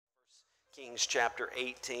Kings chapter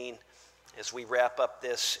 18. As we wrap up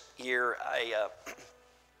this year,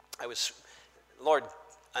 the Lord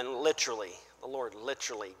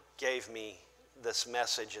literally gave me this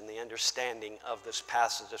message and the understanding of this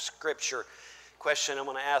passage of Scripture. Question I'm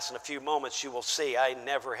going to ask in a few moments, you will see I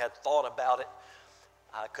never had thought about it,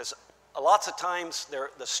 because lots of times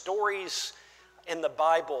the stories in the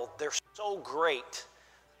Bible, they're so great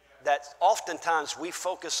that oftentimes we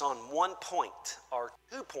focus on one point or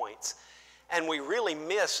 2 points, and we really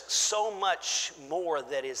miss so much more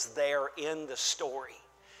that is there in the story.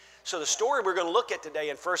 So the story we're going to look at today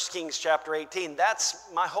in 1 Kings chapter 18, that's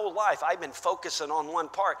my whole life. I've been focusing on one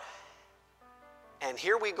part. And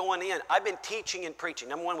here we going in. I've been teaching and preaching.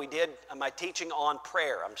 Number one, we did my teaching on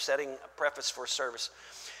prayer. I'm setting a preface for service.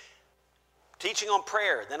 Teaching on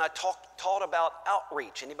prayer. Then I taught about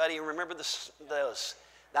outreach. Anybody remember those?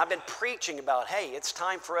 I've been preaching about, hey, it's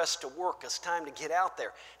time for us to work. It's time to get out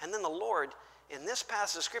there. And then the Lord, in this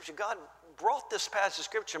passage of Scripture, God brought this passage of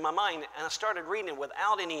Scripture in my mind, and I started reading it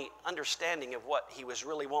without any understanding of what He was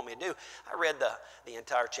really wanting me to do. I read the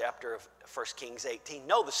entire chapter of 1 Kings 18.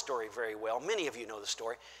 Know the story very well. Many of you know the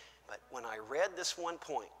story. But when I read this one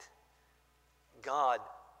point, God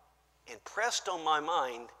impressed on my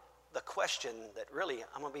mind the question that really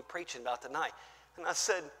I'm going to be preaching about tonight. And I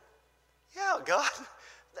said, yeah, God,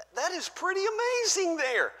 that is pretty amazing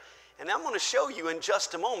there. And I'm going to show you in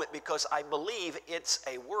just a moment, because I believe it's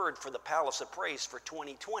a word for the Palace of Praise for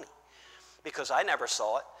 2020. Because I never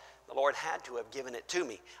saw it. The Lord had to have given it to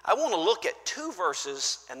me. I want to look at 2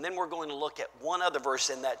 verses, and then we're going to look at one other verse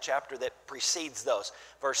in that chapter that precedes those.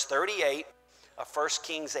 Verse 38 of 1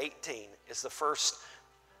 Kings 18 is the first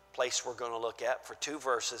place we're going to look at for 2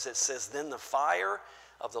 verses. It says, "Then the fire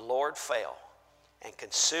of the Lord fell and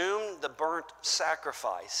consumed the burnt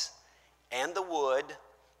sacrifice and the wood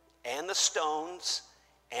and the stones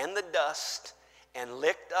and the dust, and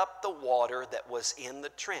licked up the water that was in the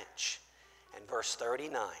trench." And verse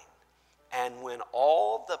 39, "And when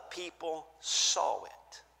all the people saw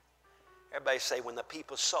it," everybody say, when the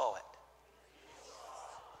people saw it.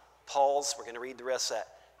 Pause, we're going to read the rest of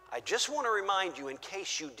that. I just want to remind you, in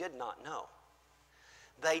case you did not know,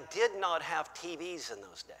 they did not have TVs in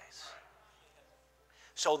those days.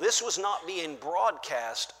 So this was not being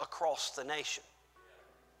broadcast across the nation.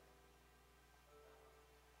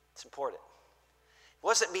 It's important. It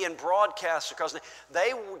wasn't being broadcast across the nation.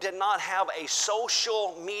 They did not have a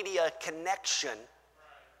social media connection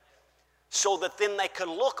so that then they could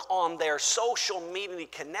look on their social media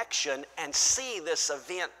connection and see this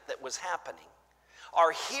event that was happening,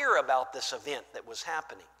 or hear about this event that was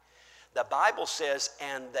happening. The Bible says,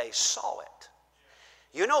 and they saw it.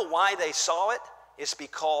 You know why they saw it? It's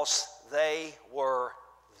because they were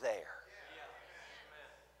there.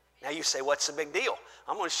 Now you say, what's the big deal?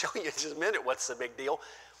 I'm going to show you in just a minute what's the big deal.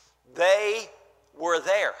 They were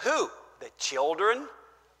there. Who? The children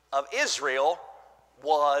of Israel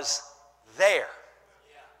was there.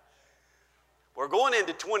 We're going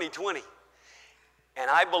into 2020,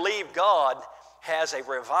 and I believe God has a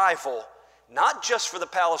revival, not just for the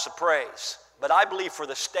Palace of Praise, but I believe for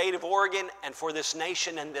the state of Oregon and for this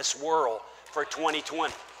nation and this world for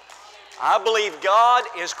 2020. I believe God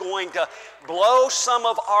is going to blow some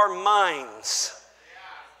of our minds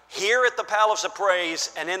here at the Palace of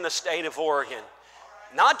Praise and in the state of Oregon.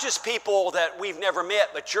 Not just people that we've never met,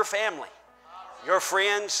 but your family, your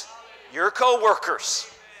friends, your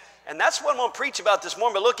co-workers. And that's what I'm going to preach about this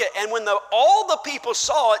morning. But look at, and when all the people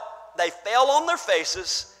saw it, they fell on their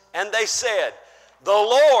faces and they said, "The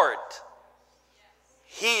Lord,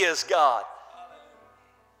 He is God."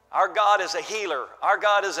 Our God is a healer. Our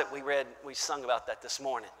God is we sung about that this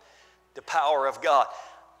morning. The power of God.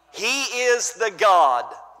 He is the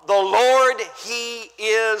God. The Lord, He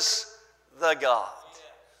is the God.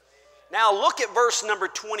 Now look at verse number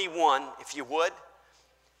 21, if you would.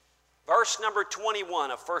 Verse number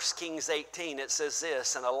 21 of 1 Kings 18, it says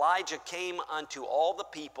this, "And Elijah came unto all the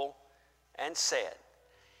people and said,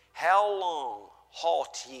 How long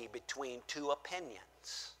halt ye between 2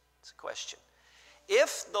 opinions?" It's a question.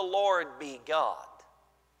 "If the Lord be God,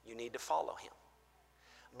 you need to follow Him.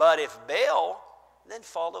 But if Baal, then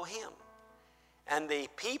follow him." And the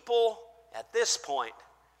people at this point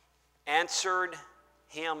answered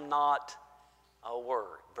him not a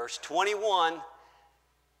word. Verse 21,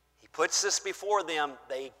 he puts this before them.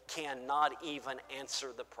 They cannot even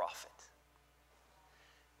answer the prophet.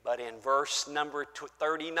 But in verse number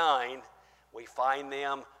 39, we find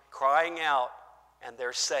them crying out, and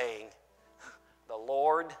they're saying, "The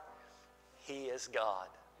Lord, He is God.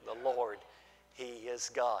 The Lord, He is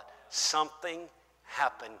God." Something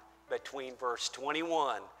happened between verse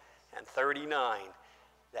 21 and 39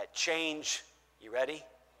 that change, you ready?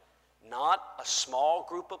 Not a small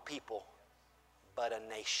group of people, but a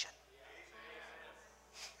nation.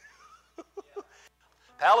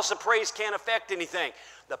 Palace of Praise can't affect anything.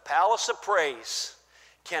 The Palace of Praise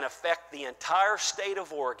can affect the entire state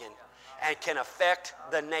of Oregon and can affect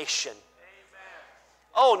the nation.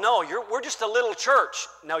 Oh, no, we're just a little church.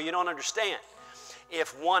 No, you don't understand.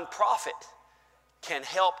 If one prophet can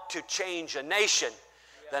help to change a nation,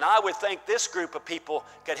 then I would think this group of people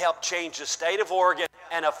could help change the state of Oregon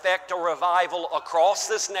and affect a revival across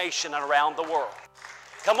this nation and around the world.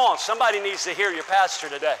 Come on, somebody needs to hear your pastor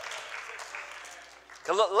today.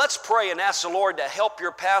 Let's pray and ask the Lord to help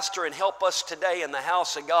your pastor and help us today in the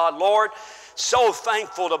house of God. Lord, so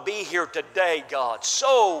thankful to be here today, God.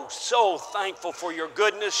 So thankful for your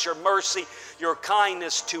goodness, your mercy, your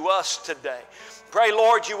kindness to us today. Pray,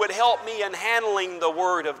 Lord, you would help me in handling the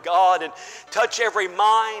Word of God and touch every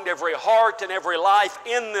mind, every heart, and every life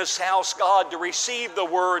in this house, God, to receive the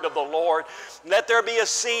Word of the Lord. Let there be a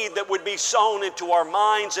seed that would be sown into our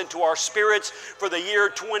minds, into our spirits for the year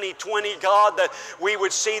 2020, God, that we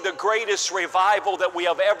would see the greatest revival that we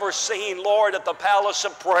have ever seen, Lord, at the Palace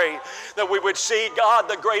of Praise. That we would see, God,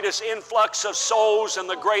 the greatest influx of souls and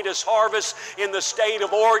the greatest harvest in the state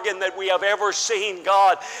of Oregon that we have ever seen,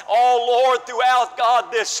 God. Oh, Lord, throughout,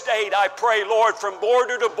 God, this state, I pray, Lord, from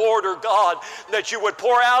border to border, God, that you would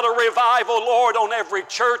pour out a revival, Lord, on every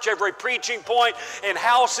church, every preaching point, and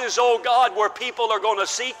houses, oh God, where people are going to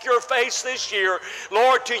seek your face this year.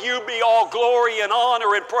 Lord, to you be all glory and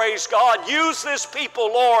honor and praise, God. Use this people,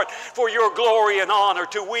 Lord, for your glory and honor.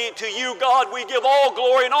 To you, God, we give all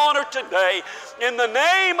glory and honor today. In the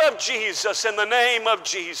name of Jesus, in the name of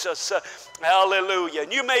Jesus. Hallelujah.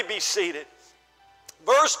 And you may be seated.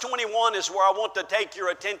 Verse 21 is where I want to take your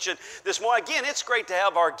attention this morning. Again, it's great to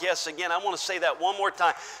have our guests again. I want to say that one more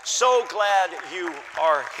time. So glad you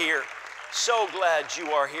are here. So glad you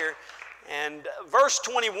are here. And verse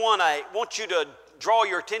 21, I want you to draw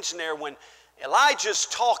your attention there. When Elijah's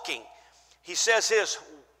talking, he says this,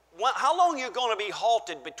 how long are you going to be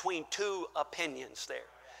halted between two opinions there?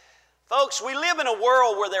 Folks, we live in a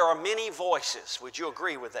world where there are many voices. Would you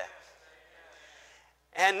agree with that?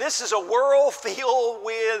 And this is a world filled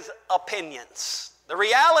with opinions. The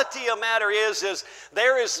reality of the matter is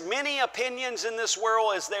there is many opinions in this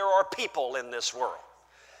world as there are people in this world.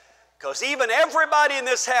 Because even everybody in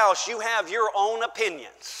this house, you have your own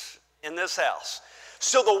opinions in this house.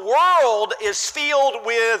 So the world is filled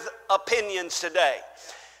with opinions today.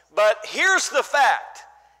 But here's the fact.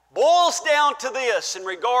 Boils down to this in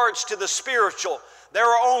regards to the spiritual. There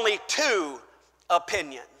are only two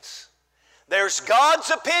opinions. There's God's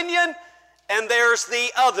opinion and there's the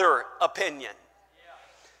other opinion.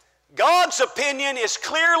 God's opinion is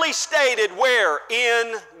clearly stated where?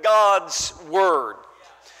 In God's Word.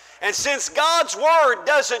 And since God's Word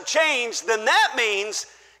doesn't change, then that means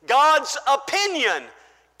God's opinion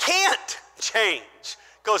can't change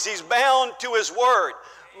because He's bound to His Word.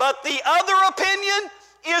 But the other opinion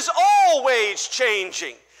is always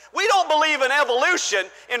changing. We don't believe in evolution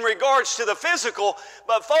in regards to the physical,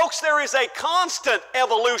 but folks, there is a constant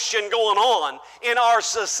evolution going on in our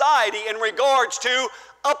society in regards to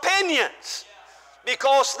opinions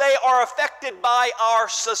because they are affected by our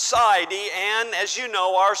society, and as you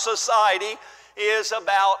know, our society is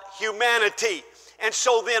about humanity. And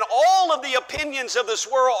so then all of the opinions of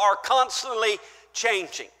this world are constantly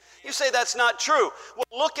changing. You say that's not true. Well,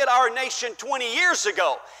 look at our nation 20 years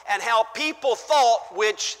ago and how people thought,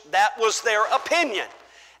 which that was their opinion.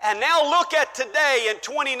 And now look at today in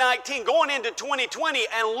 2019, going into 2020,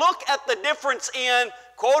 and look at the difference in,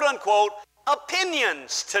 quote unquote,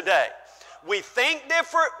 opinions today. We think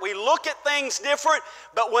different, we look at things different,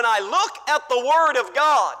 but when I look at the Word of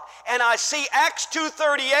God and I see Acts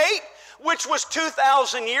 2:38, which was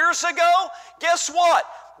 2,000 years ago, guess what?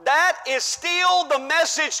 That is still the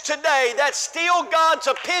message today. That's still God's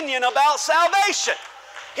opinion about salvation.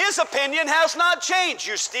 His opinion has not changed.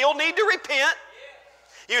 You still need to repent.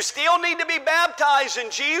 You still need to be baptized in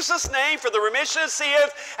Jesus' name for the remission of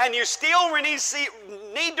sins, and you still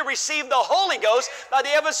need to receive the Holy Ghost by the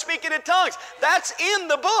evidence of speaking in tongues. That's in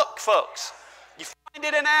the book, folks. You find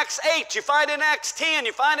it in Acts 8, you find it in Acts 10,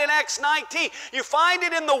 you find it in Acts 19, you find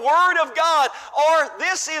it in the Word of God, or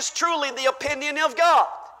this is truly the opinion of God.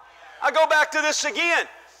 I go back to this again.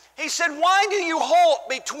 He said, why do you halt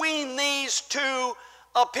between these two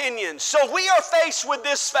opinions? So we are faced with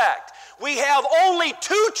this fact. We have only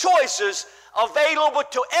two choices available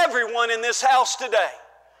to everyone in this house today.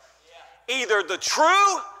 Either the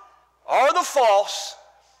true or the false,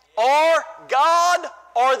 or God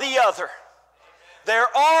or the other. There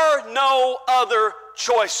are no other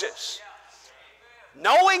choices.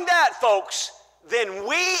 Knowing that, folks, then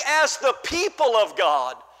we as the people of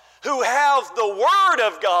God who have the Word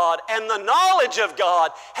of God and the knowledge of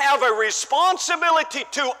God have a responsibility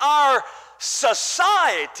to our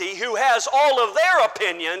society who has all of their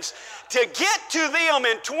opinions to get to them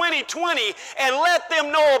in 2020 and let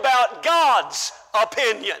them know about God's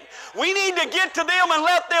opinion. We need to get to them and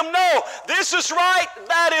let them know this is right,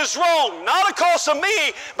 that is wrong. Not because of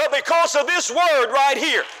me, but because of this word right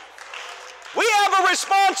here. We have a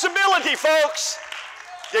responsibility, folks,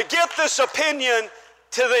 to get this opinion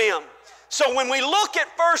to them. So when we look at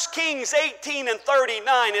 1 Kings 18 and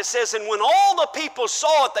 39, it says, and when all the people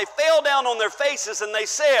saw it, they fell down on their faces and they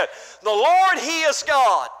said, the Lord, He is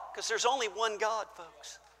God. Because there's only one God,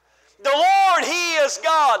 folks. The Lord, He is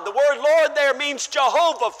God. The word Lord there means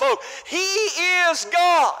Jehovah, folks. He is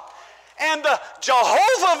God. And the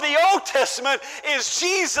Jehovah of the Old Testament is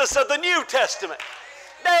Jesus of the New Testament.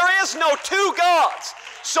 There is no two gods.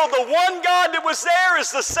 So the one God that was there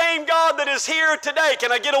is the same God that is here today.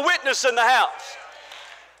 Can I get a witness in the house?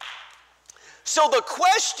 So the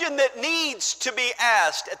question that needs to be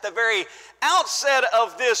asked at the very outset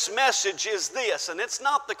of this message is this, and it's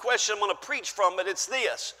not the question I'm going to preach from, but it's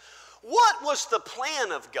this. What was the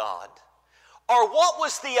plan of God? Or what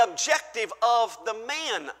was the objective of the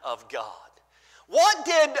man of God? What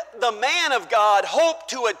did the man of God hope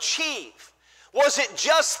to achieve? Was it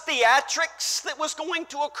just theatrics that was going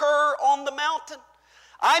to occur on the mountain?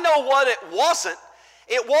 I know what it wasn't.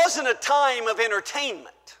 It wasn't a time of entertainment.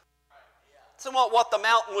 That's not what the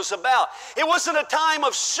mountain was about. It wasn't a time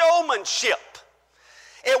of showmanship.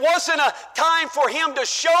 It wasn't a time for him to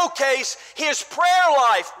showcase his prayer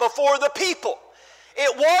life before the people.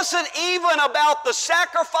 It wasn't even about the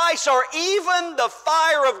sacrifice or even the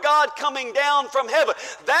fire of God coming down from heaven.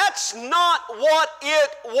 That's not what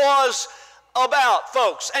it was about,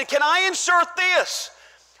 folks. And can I insert this?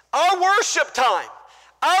 Our worship time,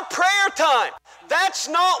 our prayer time, that's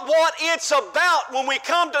not what it's about when we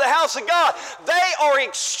come to the house of God. They are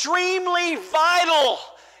extremely vital.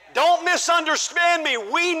 Don't misunderstand me.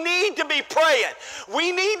 We need to be praying.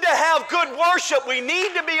 We need to have good worship. We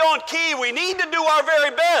need to be on key. We need to do our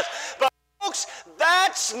very best. But folks,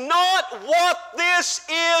 that's not what this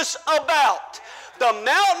is about. The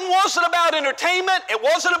mountain wasn't about entertainment. It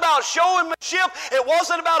wasn't about showmanship. It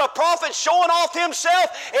wasn't about a prophet showing off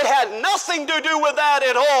himself. It had nothing to do with that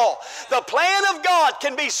at all. The plan of God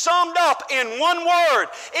can be summed up in one word.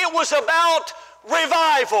 It was about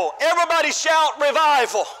revival. Everybody shout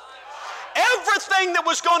revival. Everything that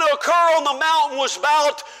was going to occur on the mountain was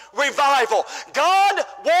about revival. God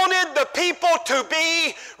wanted the people to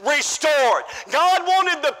be restored. God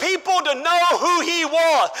wanted the people to know who He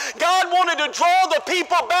was. God wanted to draw the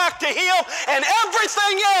people back to Him, and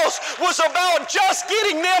everything else was about just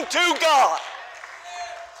getting them to God.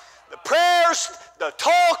 The prayers, the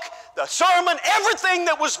talk, the sermon, everything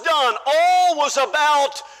that was done, all was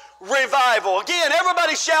about revival. Again,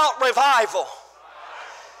 everybody shout revival.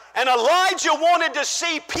 And Elijah wanted to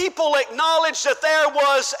see people acknowledge that there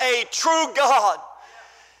was a true God.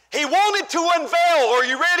 He wanted to unveil, are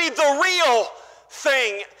you ready, the real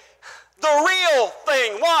thing. The real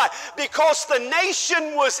thing. Why? Because the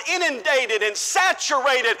nation was inundated and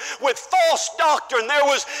saturated with false doctrine. There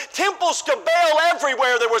was temples to Baal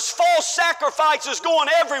everywhere. There was false sacrifices going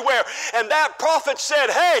everywhere. And that prophet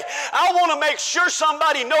said, hey, I want to make sure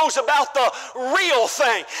somebody knows about the real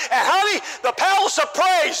thing. And honey, the palace of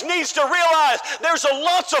praise needs to realize there's a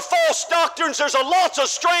lots of false doctrines. There's a lots of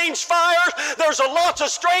strange fires. There's a lots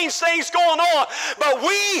of strange things going on. But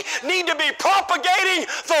we need to be propagating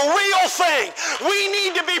the real thing. We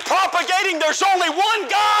need to be propagating there's only one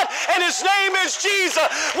God and His name is Jesus.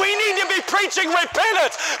 We need to be preaching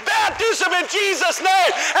repentance, baptism in Jesus'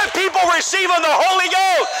 name, and people receiving the Holy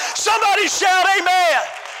Ghost. Somebody shout amen.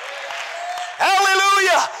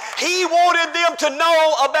 Hallelujah. He wanted them to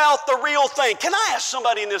know about the real thing. Can I ask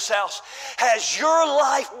somebody in this house, has your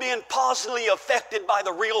life been positively affected by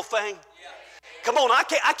the real thing? Come on,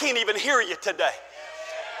 I can't even hear you today.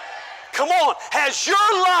 Come on, has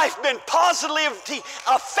your life been positively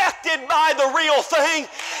affected by the real thing?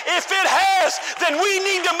 If it has, then we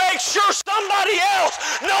need to make sure somebody else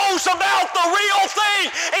knows about the real thing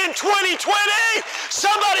in 2020.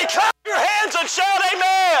 Somebody clap your hands and shout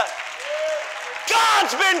amen.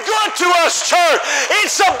 God's been good to us, church.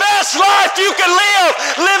 It's the best life you can live,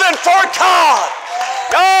 living for God.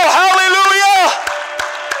 Oh, hallelujah.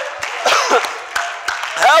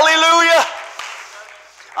 Hallelujah.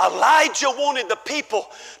 Elijah wanted the people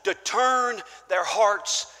to turn their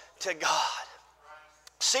hearts to God.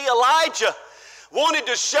 See, Elijah wanted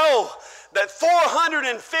to show that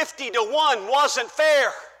 450 to 1 wasn't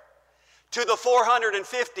fair to the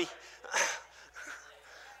 450.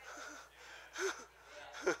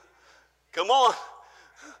 Come on.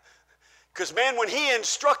 Because, man, when he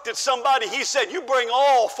instructed somebody, he said, you bring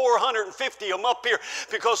all 450 of them up here,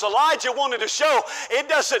 because Elijah wanted to show it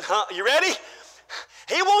doesn't, you ready?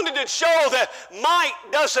 He wanted to show that might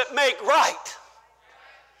doesn't make right.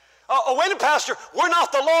 Oh, wait a minute, Pastor, we're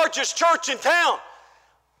not the largest church in town.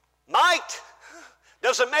 Might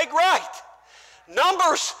doesn't make right.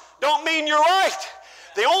 Numbers don't mean you're right.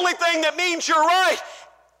 The only thing that means you're right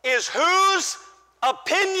is whose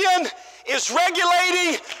opinion is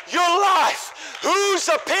regulating your life. Whose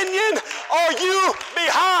opinion are you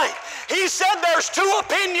behind? He said there's two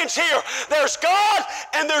opinions here. There's God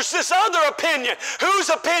and there's this other opinion. Whose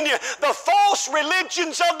opinion? The false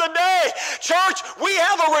religions of the day. Church, we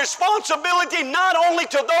have a responsibility not only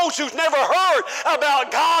to those who've never heard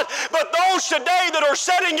about God, but those today that are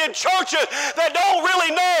sitting in churches that don't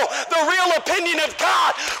really know the real opinion of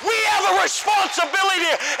God. We have a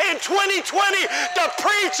responsibility in 2020 to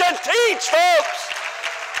preach and teach, folks.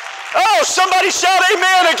 Oh, somebody shout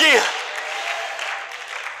amen again.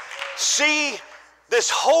 See, this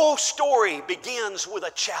whole story begins with a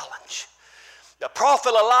challenge. The prophet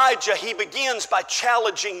Elijah, he begins by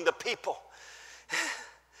challenging the people.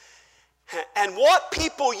 And what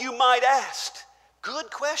people, you might ask? Good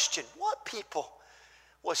question. What people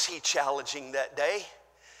was he challenging that day?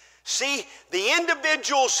 See, the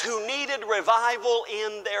individuals who needed revival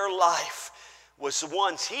in their life was the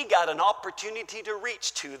ones he got an opportunity to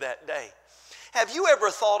reach to that day. Have you ever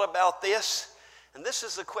thought about this? And this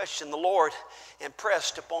is the question the Lord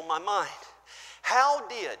impressed upon my mind. How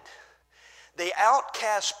did the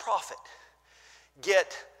outcast prophet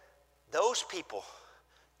get those people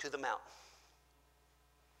to the mountain?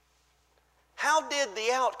 How did the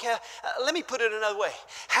outcast, let me put it another way.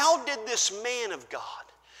 How did this man of God,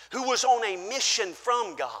 who was on a mission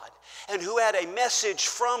from God and who had a message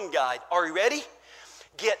from God, are you ready?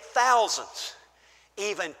 Get thousands,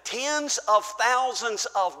 even tens of thousands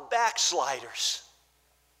of backsliders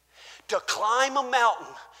to climb a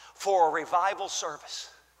mountain for a revival service.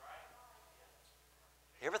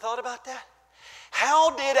 You ever thought about that? How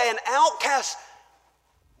did an outcast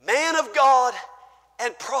man of God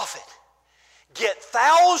and prophet get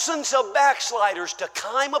thousands of backsliders to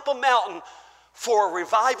climb up a mountain for a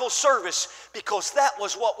revival service? Because that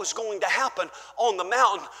was what was going to happen on the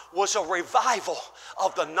mountain, was a revival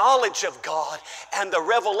of the knowledge of God and the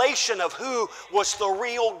revelation of who was the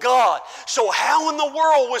real God. So how in the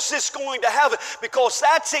world was this going to happen? Because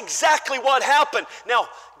that's exactly what happened. Now,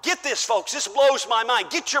 get this, folks. This blows my mind.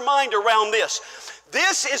 Get your mind around this.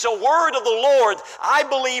 This is a word of the Lord, I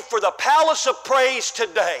believe, for the Palace of Praise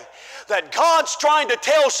today. That God's trying to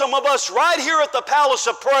tell some of us right here at the Palace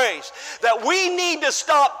of Praise that we need to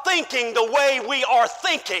stop thinking the way we are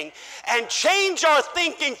thinking and change our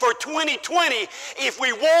thinking for 2020 if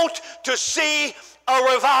we want to see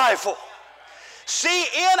a revival. See,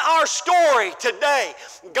 in our story today,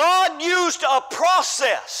 God used a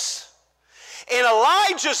process. In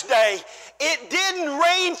Elijah's day, it didn't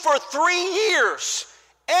rain for 3 years.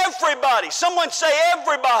 Everybody, someone say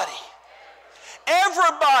everybody.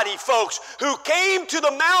 Everybody, folks, who came to the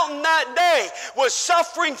mountain that day was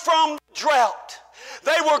suffering from drought.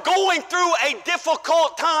 They were going through a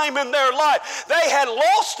difficult time in their life. They had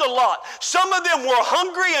lost a lot. Some of them were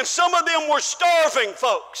hungry and some of them were starving,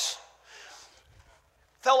 folks.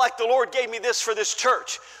 Felt like the Lord gave me this for this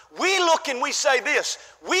church. We look and we say this: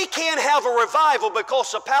 we can't have a revival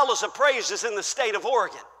because the Palace of Praise is in the state of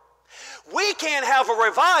Oregon. We can't have a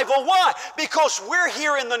revival. Why? Because we're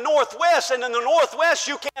here in the Northwest, and in the Northwest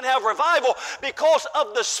you can't have revival because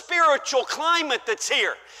of the spiritual climate that's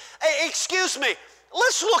here. Hey, excuse me,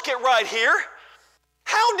 let's look at right here.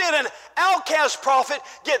 How did an outcast prophet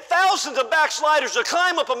get thousands of backsliders to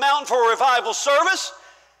climb up a mountain for a revival service?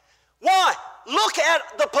 Why? Look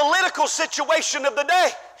at the political situation of the day.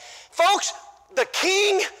 Folks, the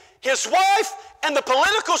king, his wife, and the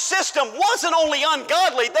political system wasn't only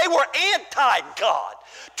ungodly, they were anti-God,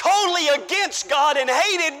 totally against God and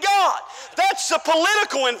hated God. That's the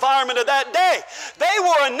political environment of that day. They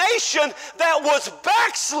were a nation that was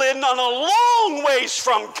backslidden on a long ways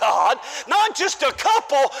from God. Not just a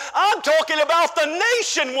couple. I'm talking about the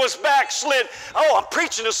nation was backslid. Oh, I'm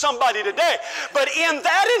preaching to somebody today. But in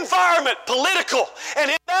that environment, political,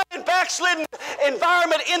 and in that backslidden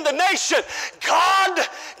environment in the nation, God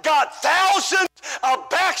got thousands of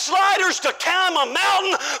backsliders to climb a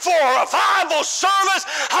mountain for a revival service.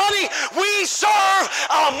 Honey, we serve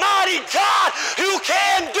a mighty God who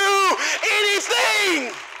can do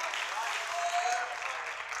anything.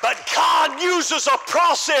 But God uses a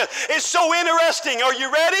process. It's so interesting. Are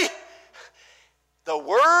you ready? The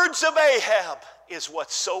words of Ahab is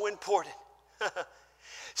what's so important.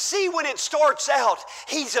 See, when it starts out,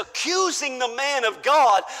 he's accusing the man of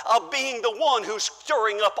God of being the one who's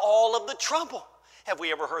stirring up all of the trouble. Have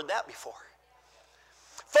we ever heard that before?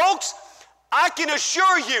 Folks, I can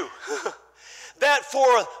assure you that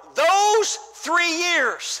for those 3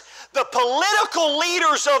 years, the political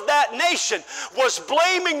leaders of that nation was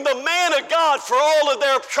blaming the man of God for all of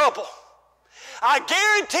their trouble. I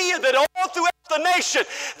guarantee you that all throughout the nation,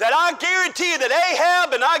 that I guarantee you that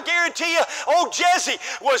Ahab and I guarantee you old Jesse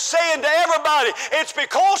was saying to everybody, it's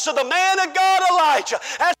because of the man of God Elijah.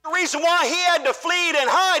 That's the reason why he had to flee and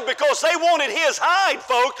hide, because they wanted his hide,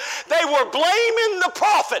 folks. They were blaming the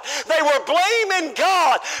prophet. They were blaming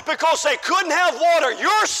God because they couldn't have water.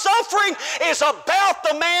 Your suffering is about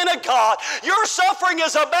the man of God. Your suffering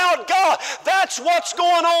is about God. That's what's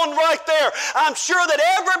going on right there. I'm sure that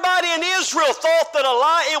everybody in Israel thought that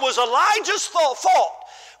it was Elijah's fault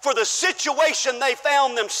for the situation they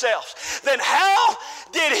found themselves. Then how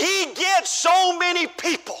did he get so many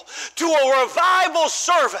people to a revival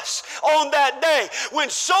service on that day when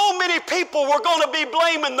so many people were going to be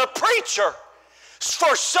blaming the preacher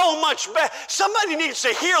for so much bad? Somebody needs to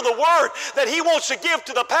hear the word that he wants to give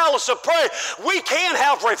to the palace of prayer. We can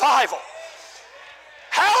have revival.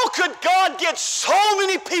 How could God get so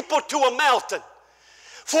many people to a mountain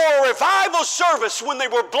for a revival service when they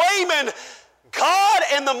were blaming God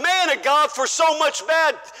and the man of God for so much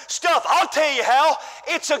bad stuff? I'll tell you how.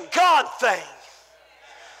 It's a God thing.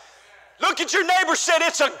 Look at your neighbor, said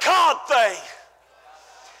it's a God thing.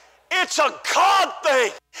 It's a God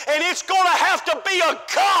thing. And it's going to have to be a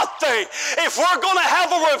God thing if we're going to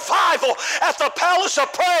have a revival at the Palace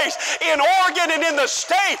of Praise in Oregon and in the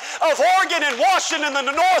state of Oregon and Washington and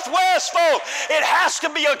the Northwest, folks. It has to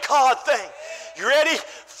be a God thing. You ready?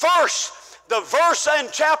 First, the verse in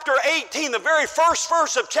chapter 18, the very first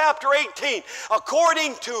verse of chapter 18,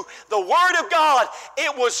 according to the Word of God,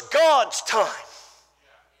 it was God's time.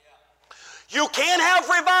 You can't have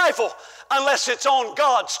revival unless it's on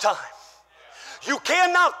God's time. You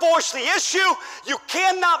cannot force the issue. You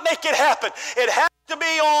cannot make it happen. It has to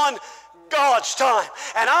be on God's time.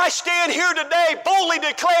 And I stand here today boldly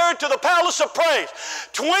declaring to the Palace of Praise,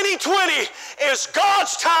 2020 is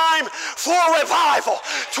God's time for revival.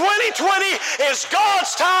 2020 is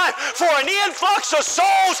God's time for an influx of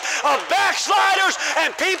souls, of backsliders,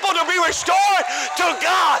 and people to be restored to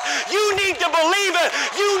God. You need to believe it.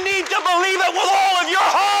 You need to believe it with all of your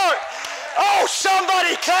heart. Oh,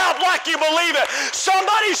 somebody clap like you believe it.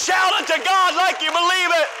 Somebody shout unto God like you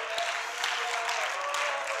believe it.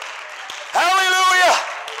 Hallelujah.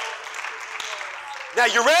 Now,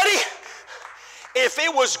 you ready? If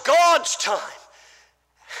it was God's time,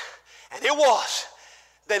 and it was,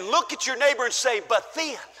 then look at your neighbor and say, but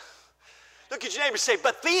then. Look at your neighbor and say,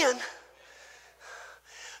 but then,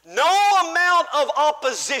 no amount of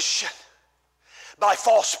opposition by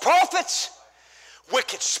false prophets,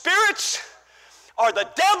 wicked spirits, or the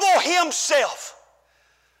devil himself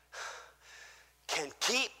can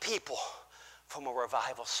keep people from a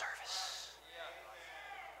revival service.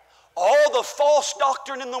 All the false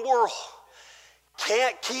doctrine in the world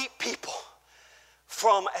can't keep people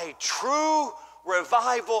from a true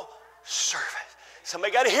revival service.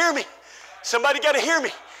 Somebody got to hear me. Somebody got to hear me.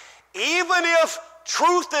 Even if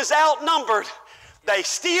truth is outnumbered, they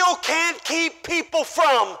still can't keep people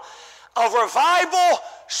from a revival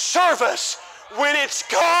service when it's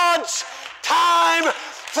God's time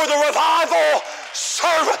for the revival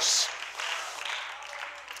service.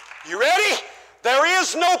 You ready? There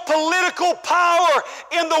is no political power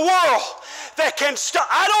in the world that can stop.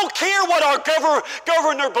 I don't care what our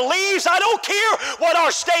governor believes. I don't care what our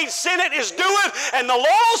state senate is doing and the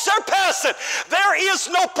laws they're passing. There is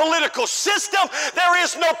no political system. There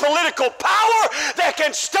is no political power that can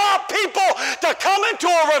stop people to come into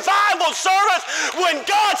a revival service when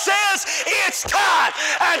God says it's time.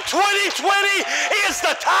 And 2020 is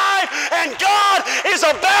the time, and God is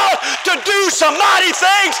about to do some mighty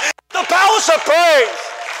things at the Palace of Praise.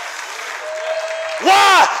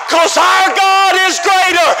 Why? Because our God is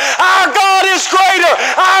greater.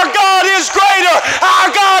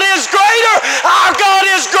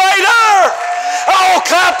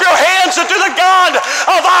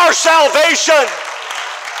 salvation.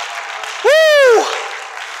 Woo!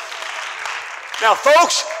 Now,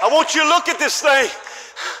 folks, I want you to look at this thing.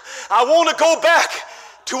 I want to go back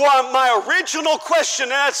to my original question,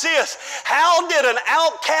 and that's this. How did an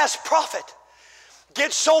outcast prophet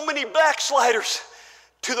get so many backsliders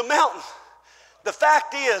to the mountain? The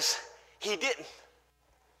fact is, he didn't.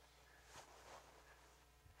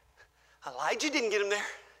 Elijah didn't get him there.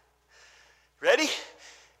 Ready?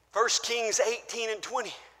 1 Kings 18 and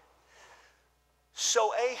 20.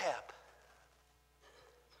 So Ahab.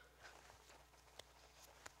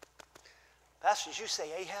 Pastor, did you say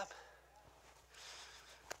Ahab?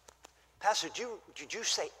 Pastor, did you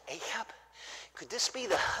say Ahab? Could this be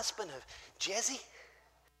the husband of Jesse?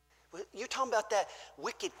 You're talking about that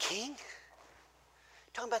wicked king?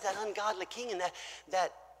 You're talking about that ungodly king and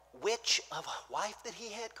that witch of a wife that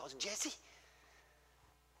he had called Jesse?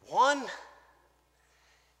 One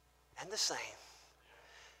and the same.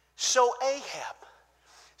 So Ahab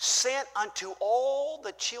sent unto all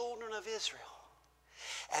the children of Israel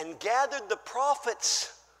and gathered the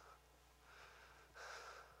prophets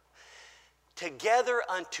together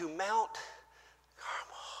unto Mount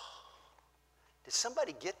Carmel. Did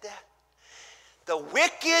somebody get that? The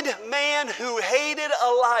wicked man who hated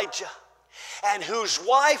Elijah and whose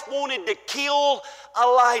wife wanted to kill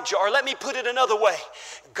Elijah. Or let me put it another way.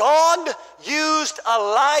 God used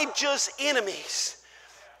Elijah's enemies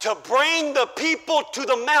to bring the people to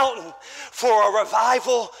the mountain for a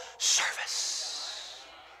revival service.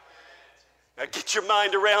 Now get your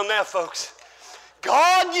mind around that, folks.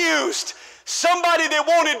 God used somebody that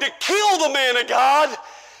wanted to kill the man of God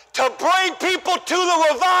to bring people to the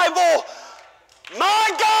revival. My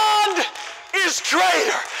God is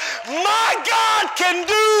greater. My God can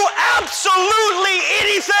do absolutely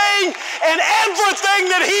anything and everything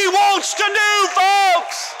that He wants to do,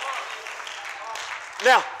 folks.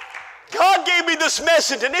 Now, God gave me this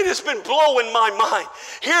message and it has been blowing my mind.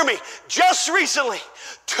 Hear me. Just recently,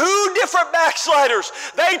 2 different backsliders,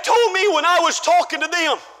 they told me when I was talking to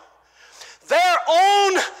them, their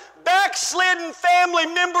own backslidden family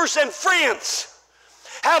members and friends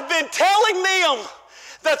have been telling them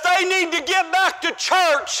that they need to get back to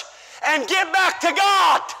church and get back to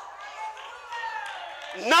God.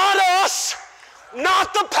 Not us,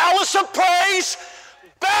 not the Palace of Praise.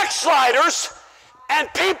 Backsliders and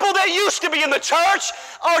people that used to be in the church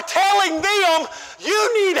are telling them, you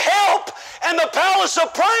need help, and the Palace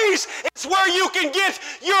of Praise is where you can get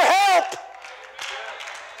your help.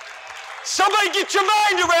 Somebody get your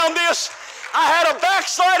mind around this. I had a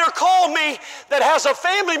backslider call me that has a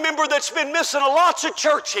family member that's been missing a lots of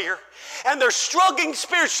church here, and they're struggling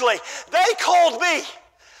spiritually. They called me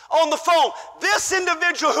on the phone. This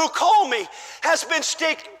individual who called me has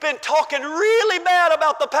been talking really bad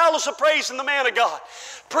about the Palace of Praise and the man of God.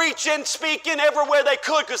 Preaching, speaking everywhere they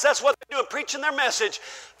could, because that's what they're doing, preaching their message,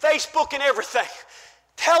 Facebook and everything,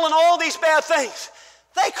 telling all these bad things.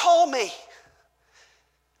 They call me.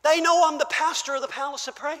 They know I'm the pastor of the Palace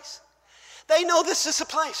of Praise. They know this is the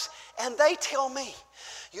place. And they tell me,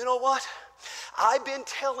 you know what? I've been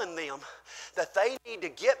telling them that they need to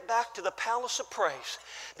get back to the Palace of Praise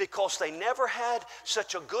because they never had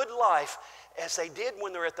such a good life as they did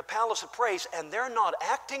when they're at the Palace of Praise, and they're not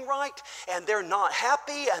acting right, and they're not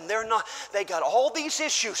happy, and they got all these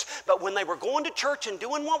issues. But when they were going to church and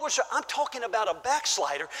doing what was, I'm talking about a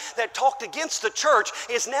backslider that talked against the church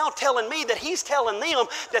is now telling me that he's telling them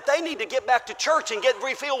that they need to get back to church and get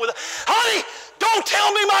refilled with, honey, don't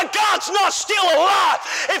tell me my God's not still alive.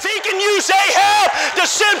 If He can use Ahab to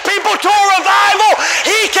send people to a revival,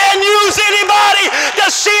 He can use anybody to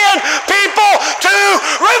send people to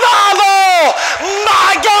revival.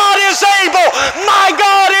 My God is able. My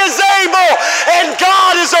God is able. And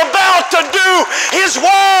God is about to do His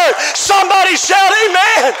word. Somebody shout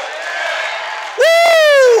amen.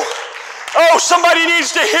 Woo! Oh, somebody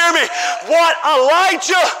needs to hear me. What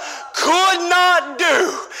Elijah could not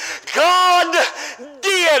do, God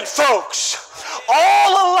did, folks.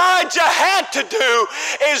 All Elijah had to do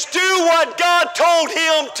is do what God told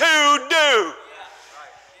him to do.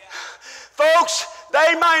 Folks,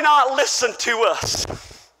 they may not listen to us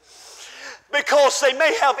because they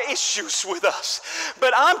may have issues with us.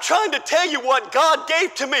 But I'm trying to tell you what God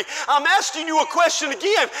gave to me. I'm asking you a question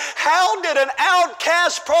again. How did an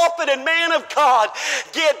outcast prophet and man of God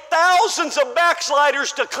get thousands of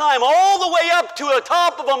backsliders to climb all the way up to the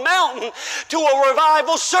top of a mountain to a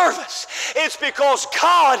revival service? It's because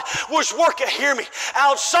God was working, hear me,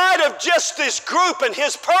 outside of just this group and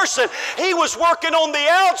His person. He was working on the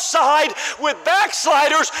outside with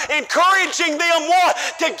backsliders, encouraging them what?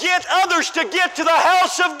 To get others to to get to the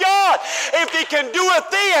house of God. If he can do it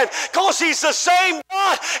then, because he's the same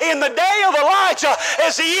God in the day of Elijah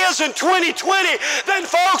as he is in 2020, then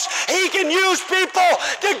folks, he can use people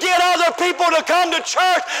to get other people to come to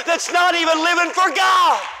church that's not even living for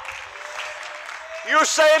God. You're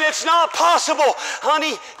saying it's not possible.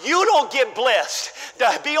 Honey, you don't get blessed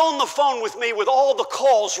to be on the phone with me with all the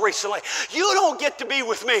calls recently. You don't get to be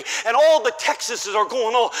with me and all the texts that are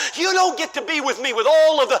going on. You don't get to be with me with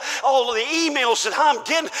all of the emails that I'm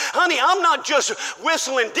getting. Honey, I'm not just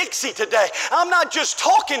whistling Dixie today. I'm not just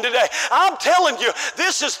talking today. I'm telling you,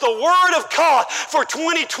 this is the Word of God for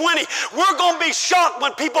 2020. We're going to be shocked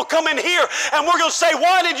when people come in here and we're going to say,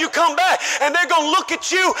 why did you come back? And they're going to look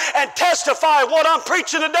at you and testify what I'm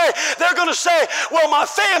preaching today. They're going to say, well, my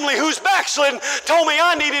family who's backslidden told me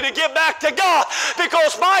I needed to get back to God,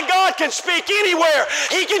 because my God can speak anywhere.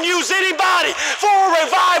 He can use anybody for a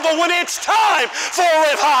revival when it's time for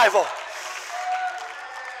a revival.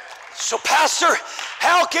 So, Pastor,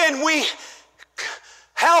 how can we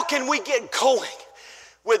get going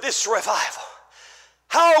with this revival?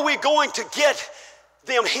 How are we going to get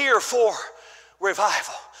them here for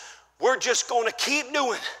revival? We're just going to keep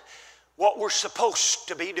doing what we're supposed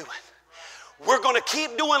to be doing. We're going to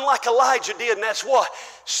keep doing like Elijah did, and that's what?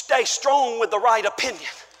 Stay strong with the right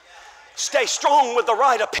opinion. Stay strong with the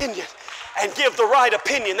right opinion and give the right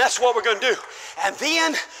opinion. That's what we're going to do. And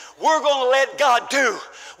then we're going to let God do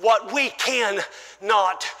what we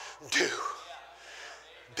cannot do.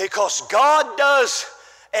 Because God does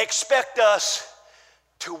expect us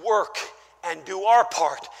to work and do our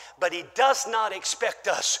part, but He does not expect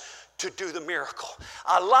us to do the miracle.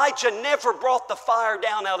 Elijah never brought the fire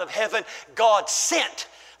down out of heaven. God sent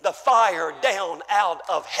the fire down out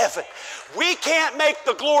of heaven. We can't make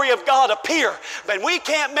the glory of God appear, but we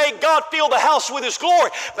can't make God fill the house with His glory.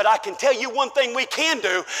 But I can tell you one thing we can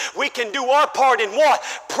do. We can do our part in what?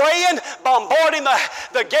 Praying, bombarding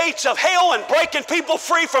the gates of hell and breaking people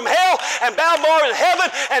free from hell and bombarding heaven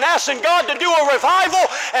and asking God to do a revival,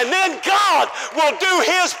 and then God will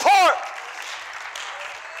do His part.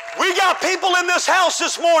 We got people in this house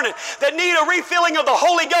this morning that need a refilling of the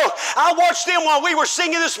Holy Ghost. I watched them while we were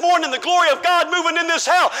singing this morning, the glory of God moving in this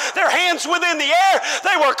house. Their hands within the air.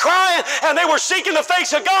 They were crying and they were seeking the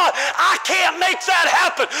face of God. I can't make that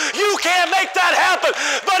happen. You can't make that happen.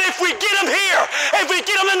 But if we get them here, if we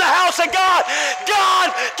get them in the house of God,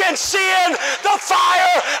 God can send the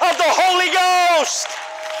fire of the Holy Ghost.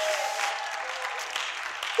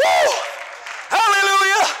 Woo!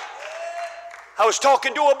 Hallelujah! I was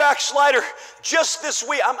talking to a backslider just this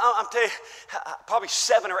week. I'm telling you, probably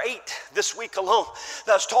 7 or 8 this week alone.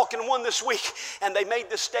 I was talking to one this week, and they made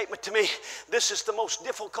this statement to me. This is the most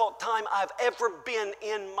difficult time I've ever been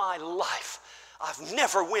in my life. I've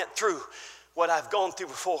never went through what I've gone through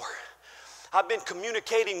before. I've been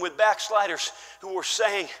communicating with backsliders who were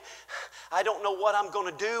saying, I don't know what I'm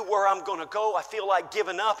going to do, where I'm going to go. I feel like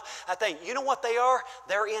giving up. I think, you know what they are?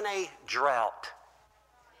 They're in a drought.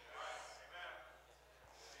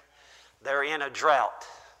 They're in a drought.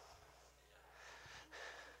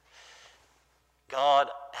 God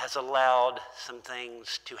has allowed some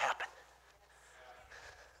things to happen.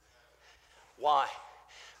 Why?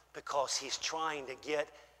 Because He's trying to get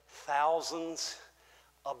thousands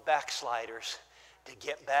of backsliders to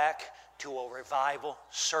get back to a revival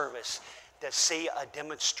service, to see a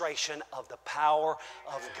demonstration of the power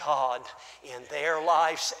of God in their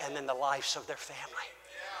lives and in the lives of their family.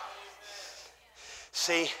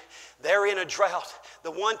 See, they're in a drought. The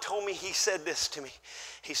one told me, he said this to me.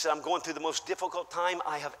 He said, I'm going through the most difficult time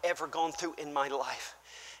I have ever gone through in my life.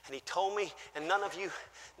 And he told me, and none of you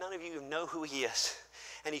know who he is.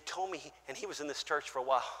 And he told me, and he was in this church for a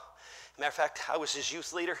while. Matter of fact, I was his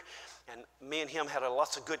youth leader, and me and him had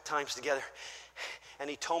lots of good times together. And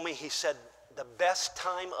he told me, he said, the best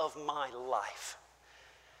time of my life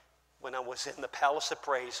when I was in the palace of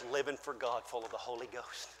praise, living for God, full of the Holy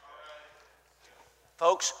Ghost.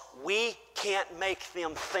 Folks, we can't make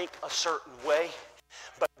them think a certain way,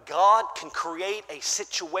 but God can create a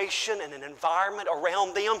situation and an environment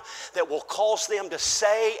around them that will cause them to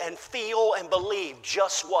say and feel and believe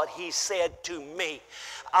just what He said to me.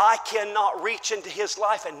 I cannot reach into his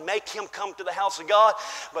life and make him come to the house of God,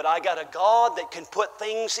 but I got a God that can put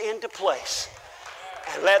things into place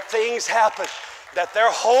and let things happen, that their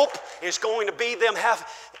hope is going to be them have.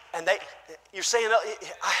 And you're saying,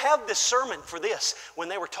 I have this sermon for this. When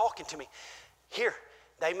they were talking to me, here,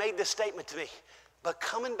 they made this statement to me, but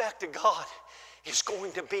coming back to God is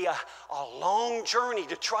going to be a long journey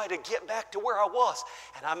to try to get back to where I was.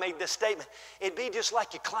 And I made this statement, it'd be just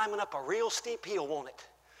like you climbing up a real steep hill, won't it?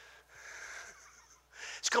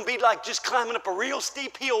 It's going to be like just climbing up a real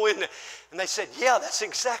steep hill, isn't it? And they said, yeah, that's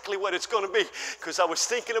exactly what it's going to be. Because I was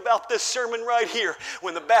thinking about this sermon right here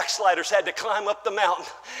when the backsliders had to climb up the mountain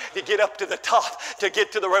to get up to the top, to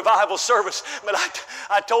get to the revival service. But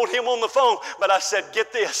I told him on the phone, but I said,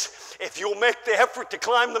 get this. If you'll make the effort to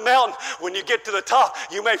climb the mountain, when you get to the top,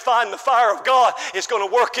 you may find the fire of God is going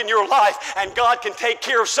to work in your life, and God can take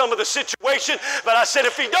care of some of the situation. But I said,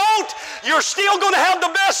 if He don't, you're still going to have the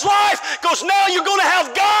best life, because now you're going to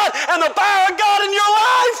have God and the power of God in your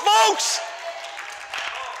life, folks.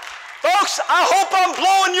 Folks, I hope I'm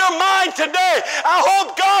blowing your mind today. I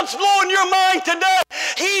hope God's blowing your mind today.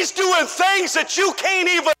 He's doing things that you can't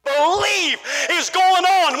even believe is going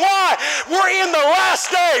on. Why? We're in the last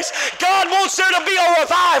days. God wants there to be a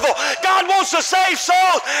revival. God wants to save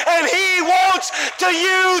souls, and He wants to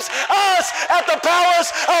use us at the palace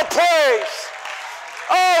of praise.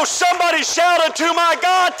 Oh, somebody shouted to my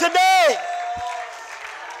God today.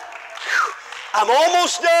 Whew. I'm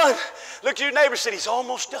almost done. Look at your neighbor and say, he's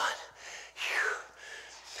almost done.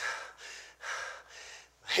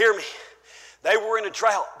 Hear me. They were in a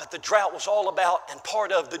drought, but the drought was all about and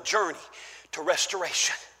part of the journey to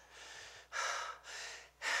restoration.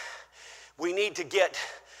 We need to get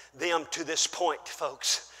them to this point,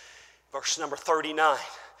 folks. Verse number 39.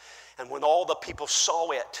 And when all the people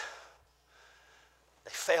saw it,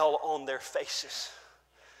 they fell on their faces.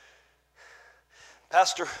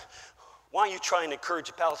 Pastor, why are you trying to encourage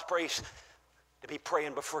the Palace Praise to be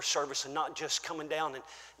praying before service and not just coming down and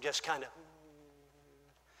just kind of,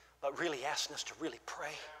 but really asking us to really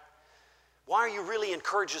pray? Why are you really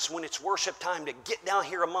encouraging us when it's worship time to get down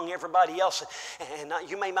here among everybody else? And not,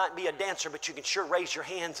 you may not be a dancer, but you can sure raise your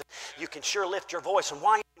hands. You can sure lift your voice. And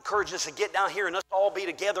why are you encouraging us to get down here and us all be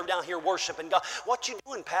together down here worshiping God? What you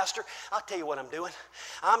doing, Pastor? I'll tell you what I'm doing.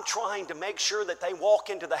 I'm trying to make sure that they walk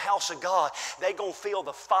into the house of God. They're going to feel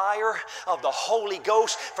the fire of the Holy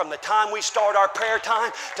Ghost from the time we start our prayer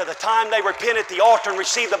time to the time they repent at the altar and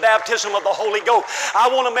receive the baptism of the Holy Ghost. I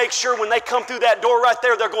want to make sure when they come through that door right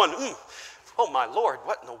there, they're going, oh my Lord,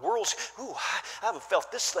 what in the world's, I haven't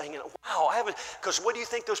felt this thing, and wow, I haven't, because what do you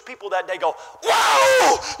think those people that day go,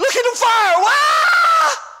 wow, look at the fire,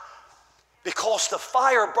 wow! Because the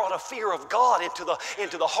fire brought a fear of God into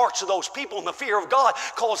the hearts of those people, and the fear of God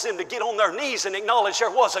caused them to get on their knees and acknowledge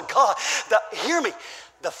there was a God. Hear me.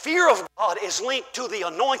 The fear of God is linked to the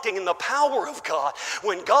anointing and the power of God.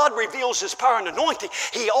 When God reveals His power and anointing,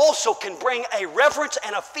 He also can bring a reverence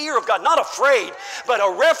and a fear of God. Not afraid, but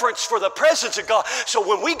a reverence for the presence of God. So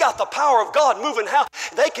when we got the power of God moving out,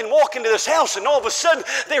 they can walk into this house and all of a sudden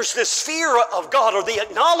there's this fear of God or the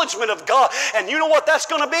acknowledgement of God. And you know what that's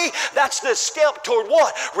going to be? That's the step toward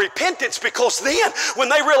what? Repentance. Because then when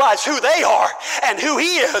they realize who they are and who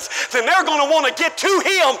He is, then they're going to want to get to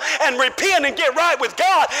Him and repent and get right with God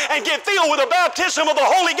and get filled with the baptism of the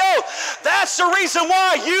Holy Ghost. That's the reason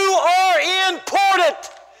why you are important.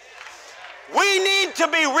 We need to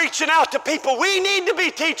be reaching out to people. We need to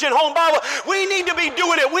be teaching home Bible. We need to be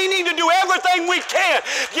doing it. We need to do everything we can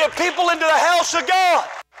to get people into the house of God.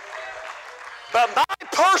 But my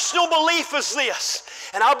personal belief is this,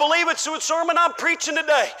 and I believe it's the sermon I'm preaching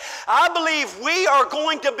today. I believe we are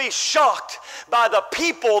going to be shocked by the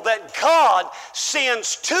people that God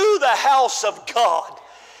sends to the house of God,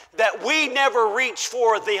 that we never reached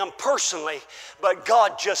for them personally, but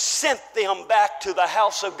God just sent them back to the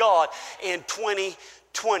house of God in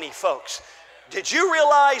 2020, folks. Did you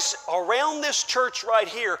realize around this church right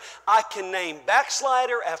here, I can name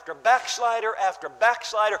backslider after backslider after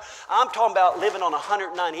backslider. I'm talking about living on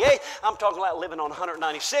 198. I'm talking about living on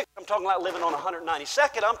 196. I'm talking about living on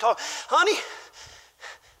 192nd. I'm talking, honey,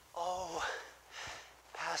 oh,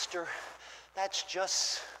 Pastor, that's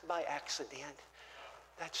just by accident.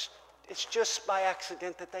 It's just by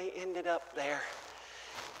accident that they ended up there.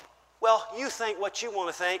 Well, you think what you want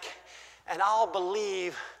to think, and I'll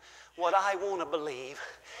believe what I want to believe.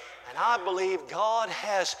 And I believe God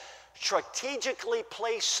has strategically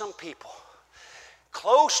placed some people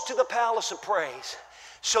close to the palace of praise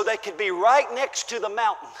so they could be right next to the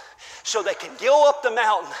mountain, so they can go up the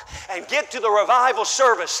mountain and get to the revival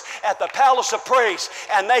service at the palace of praise,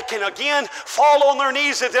 and they can again fall on their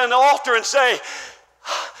knees at the altar and say,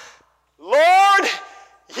 Lord,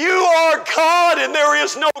 you are God and there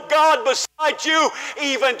is no God beside you,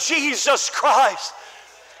 even Jesus Christ.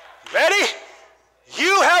 Ready?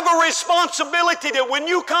 You have a responsibility that when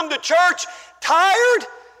you come to church tired,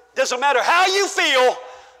 doesn't matter how you feel,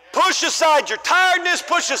 push aside your tiredness,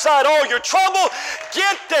 push aside all your trouble,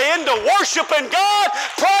 get into worshiping God,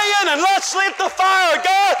 praying, and let's let the fire of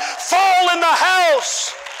God fall in the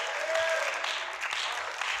house.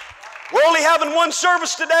 We're only having one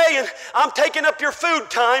service today, and I'm taking up your food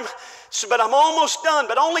time, but I'm almost done.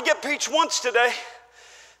 But I only get preached once today.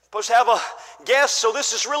 Supposed to have a guest, so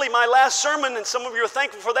this is really my last sermon, and some of you are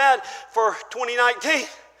thankful for that for 2019.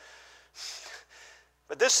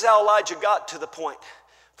 But this is how Elijah got to the point.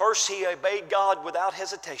 First, he obeyed God without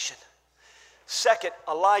hesitation. Second,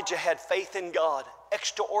 Elijah had faith in God,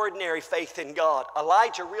 extraordinary faith in God.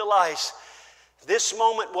 Elijah realized this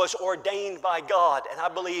moment was ordained by God, and I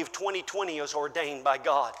believe 2020 is ordained by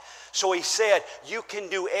God. So he said, you can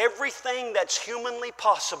do everything that's humanly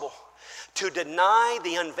possible to deny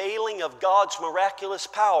the unveiling of God's miraculous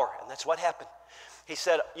power. And that's what happened. He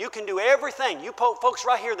said, you can do everything. You folks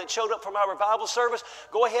right here that showed up from our revival service,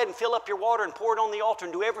 go ahead and fill up your water and pour it on the altar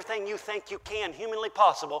and do everything you think you can, humanly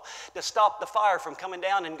possible, to stop the fire from coming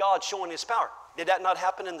down and God showing His power. Did that not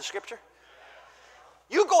happen in the Scripture?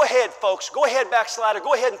 You go ahead, folks. Go ahead, backslider.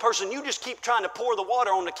 Go ahead in person. You just keep trying to pour the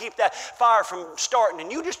water on to keep that fire from starting.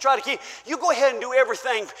 And you just try to keep, you go ahead and do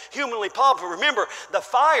everything humanly possible. Remember, the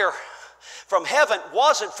fire from heaven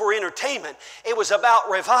wasn't for entertainment. It was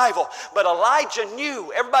about revival. But Elijah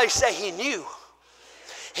knew. Everybody say he knew.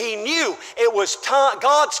 He knew it was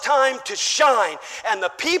God's time to shine. And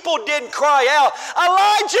the people didn't cry out,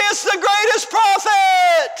 Elijah is the greatest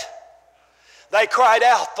prophet. They cried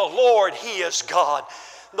out, the Lord, He is God.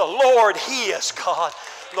 The Lord, He is God.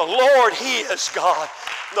 The Lord, He is God.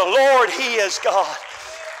 The Lord, He is God.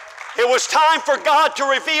 It was time for God to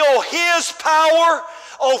reveal His power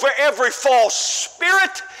over every false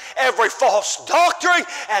spirit, every false doctrine,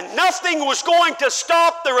 and nothing was going to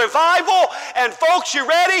stop the revival. And folks, you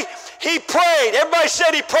ready? He prayed. Everybody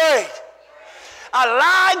said he prayed.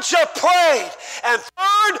 Elijah prayed. And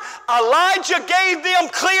third, Elijah gave them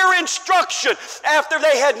clear instruction after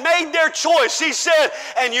they had made their choice. He said,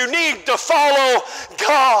 and you need to follow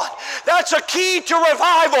God. That's a key to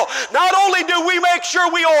revival. Not only do we make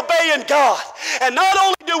sure we obey in God, and not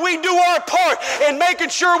only do we do our part in making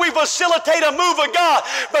sure we facilitate a move of God,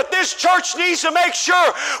 but this church needs to make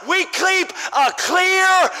sure we keep a clear,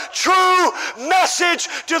 true message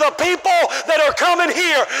to the people that are coming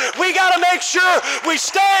here. We got to make sure we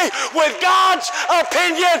stay with God's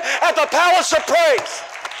opinion at the Palace of Praise.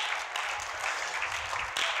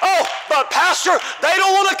 Oh, but Pastor, they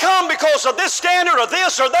don't want to come because of this standard or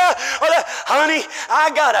this or that or that. Honey, I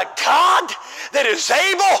got a God that is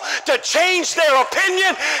able to change their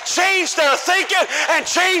opinion, change their thinking, and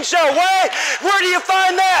change their way. Where do you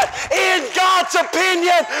find that? In God's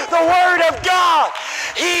opinion, the Word of God.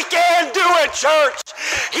 He can do it, church.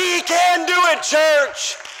 He can do it,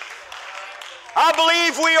 church. I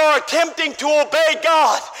believe we are attempting to obey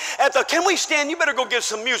God. Can we stand? You better go get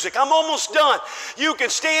some music. I'm almost done. You can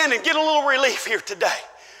stand and get a little relief here today.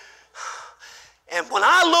 And when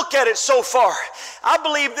I look at it so far, I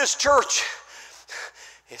believe this church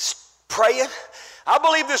is praying. I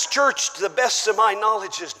believe this church, to the best of my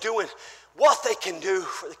knowledge, is doing what they can do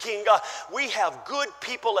for the King God. We have good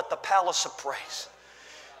people at the Palace of Praise.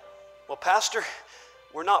 Well, Pastor,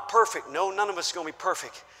 we're not perfect. No, none of us are going to be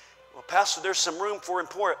perfect. Well, Pastor, there's some room for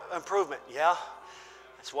improvement. Yeah,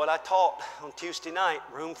 that's what I taught on Tuesday night,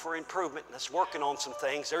 room for improvement. That's working on some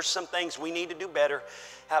things. There's some things we need to do better.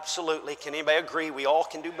 Absolutely. Can anybody agree? We all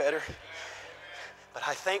can do better. But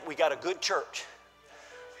I think we got a good church.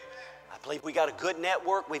 I believe we got a good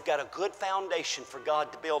network. We've got a good foundation for God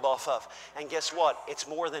to build off of. And guess what? It's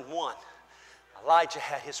more than one. Elijah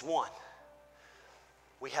had his one.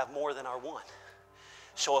 We have more than our one.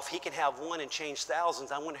 So if he can have one and change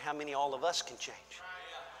thousands, I wonder how many all of us can change.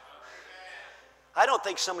 I don't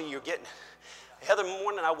think some of you are getting it. The other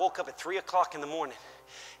morning, I woke up at 3 o'clock in the morning,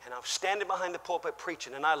 and I was standing behind the pulpit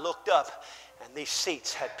preaching, and I looked up, and these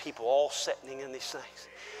seats had people all sitting in these things.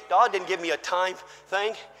 God didn't give me a time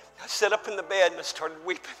thing. I sat up in the bed, and I started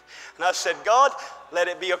weeping. And I said, God, let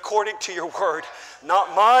it be according to your word.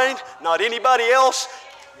 Not mine, not anybody else.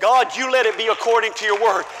 God, you let it be according to your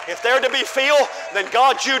word. If they're to be filled, then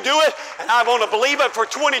God, you do it, and I want to believe it for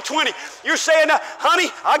 2020. You're saying, honey,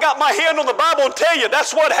 I got my hand on the Bible and tell you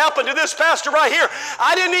that's what happened to this pastor right here.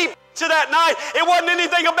 I didn't eat to that night. It wasn't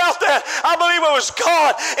anything about that. I believe it was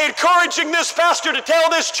God encouraging this pastor to tell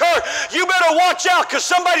this church, you better watch out because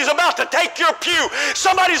somebody's about to take your pew.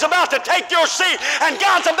 Somebody's about to take your seat, and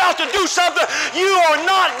God's about to do something you are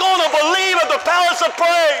not going to believe at the Palace of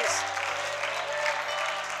Praise.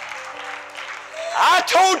 I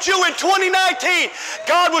told you in 2019,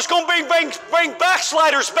 God was going to bring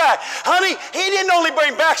backsliders back. Honey, He didn't only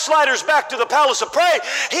bring backsliders back to the palace of praise.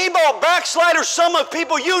 He brought backsliders. Some of the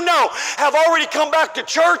people you know have already come back to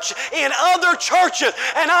church in other churches.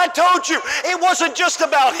 And I told you, it wasn't just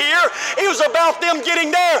about here. It was about them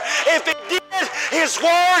getting there. If He did His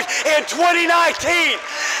word in 2019,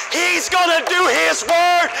 He's going to do His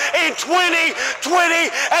word in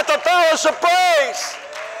 2020 at the palace of praise.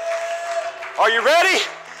 Are you ready?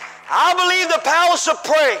 I believe the palace of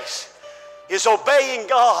praise is obeying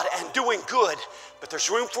God and doing good, but there's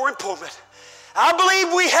room for improvement. I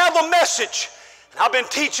believe we have a message. And I've been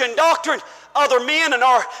teaching doctrine, other men and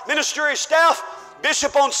our ministerial staff,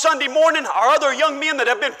 Bishop on Sunday morning, our other young men that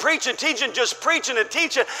have been preaching, teaching, just preaching and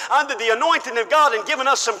teaching under the anointing of God and giving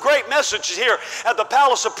us some great messages here at the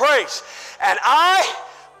Palace of Praise. And I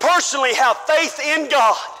personally have faith in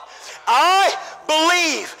God. I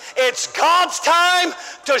believe it's God's time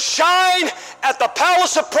to shine at the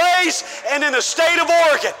Palace of Praise and in the state of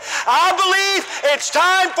Oregon. I believe it's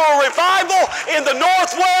time for a revival in the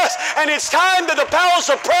Northwest, and it's time that the Palace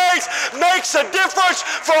of Praise makes a difference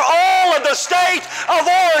for all of the state of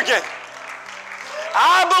Oregon.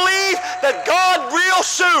 I believe that God real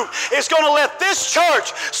soon is going to let this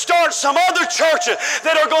church start some other churches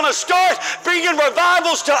that are going to start bringing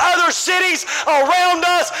revivals to other cities around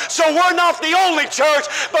us, so we're not the only church,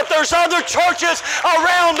 but there's other churches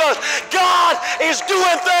around us. God is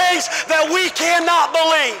doing things that we cannot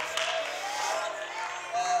believe.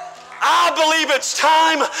 I believe it's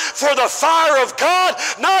time for the fire of God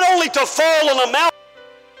not only to fall on the mountain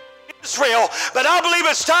Israel, but I believe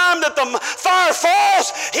it's time that the fire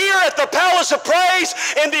falls here at the Palace of Praise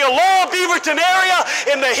in the Aurora Beaverton area,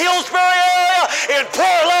 in the Hillsbury area, in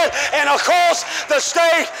Portland, and across the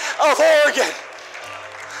state of Oregon.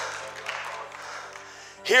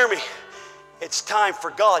 Hear me. It's time for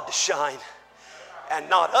God to shine, and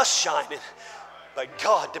not us shining, but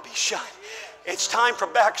God to be shining. It's time for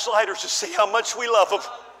backsliders to see how much we love them.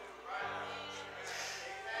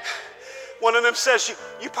 One of them says,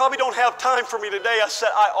 you probably don't have time for me today. I said,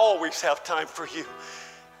 I always have time for you.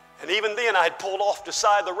 And even then, I had pulled off the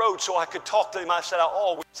side of the road so I could talk to him. I said, I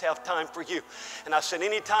always have time for you. And I said,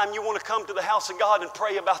 anytime you want to come to the house of God and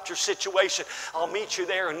pray about your situation, I'll meet you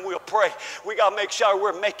there and we'll pray. We got to make sure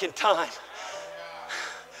we're making time.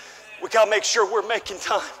 We got to make sure we're making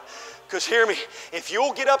time. Because hear me, if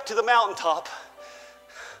you'll get up to the mountaintop,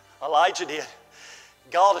 Elijah did,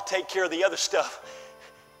 God will take care of the other stuff.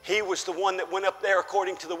 He was the one that went up there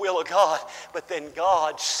according to the will of God. But then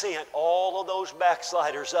God sent all of those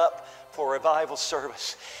backsliders up for revival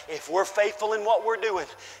service. If we're faithful in what we're doing,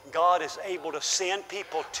 God is able to send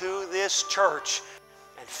people to this church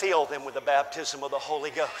and fill them with the baptism of the Holy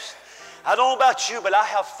Ghost. I don't know about you, but I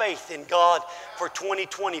have faith in God for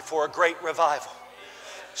 2020 for a great revival.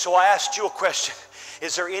 So I asked you a question.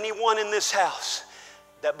 Is there anyone in this house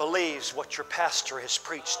that believes what your pastor has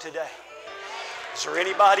preached today? Is there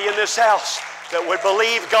anybody in this house that would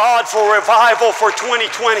believe God for revival for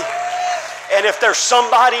 2020? And if there's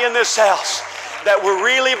somebody in this house that will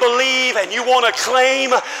really believe and you want to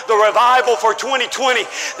claim the revival for 2020,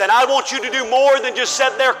 then I want you to do more than just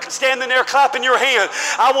sit there, standing there clapping your hand.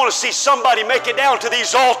 I want to see somebody make it down to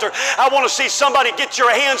these altars. I want to see somebody get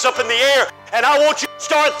your hands up in the air. And I want you to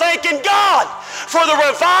start thanking God for the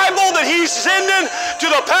revival that He's sending to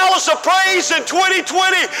the Palace of Praise in 2020,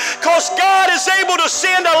 because God is able to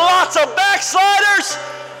send lots of backsliders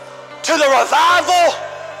to the revival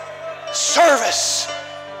service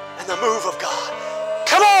and the move of God.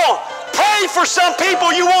 Come on, pray for some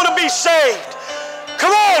people you want to be saved.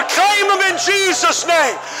 Come on, claim them in Jesus'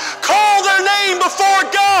 name. Call their name before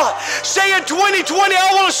God. Say in 2020, I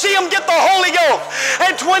want to see them get the Holy Ghost.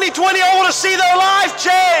 In 2020, I want to see their life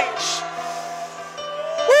change.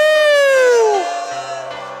 Woo!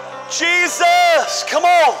 Jesus, come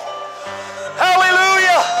on.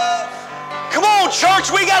 Hallelujah. Come on, church,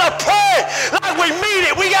 we got to pray like we mean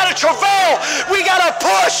it. We got to travail. We got to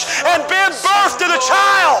push and give birth to the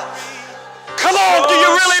child. Come on, do you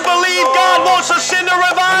really believe God wants to send a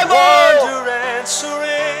revival? Wonder and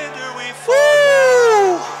surrender we fall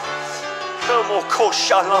down. Lord,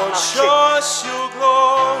 show us your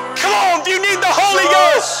glory. Come on, do you need the Holy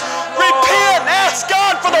Ghost? Repent, ask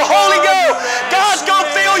God for the Holy Ghost. God's going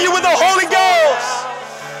to fill you with the Holy Ghost.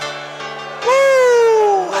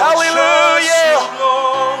 Woo! Hallelujah!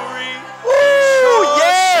 Woo!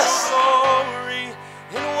 Yes!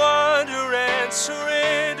 In wonder and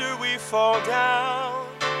surrender we fall down.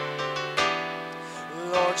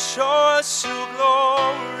 Lord, show us your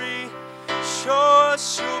glory. Show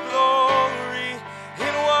us your glory.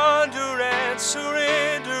 In wonder and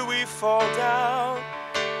surrender, we fall down.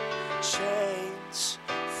 Chains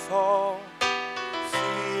fall,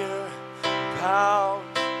 fear bound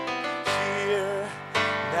here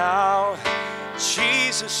now.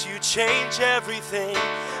 Jesus, you change everything.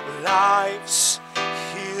 Lives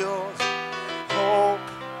healed, hope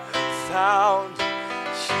found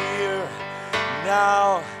here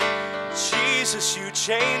now. Jesus, you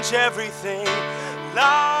change everything.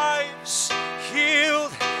 Lives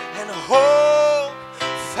healed and hope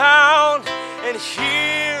found, and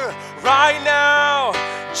here right now.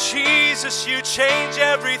 Jesus, you change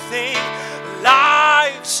everything.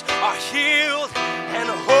 Lives are healed and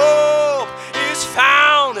hope is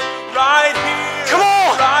found right here. Come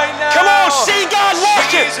on, right now. come on, see God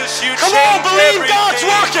working. Jesus, you Come on, change believe God's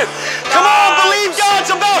everything. working. Come on, believe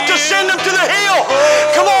God's about to send them to the hill.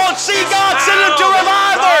 Come on, see God send them to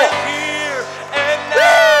revival. Right here and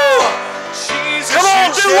now. Jesus, Come on,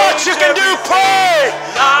 do what you can do. Pray.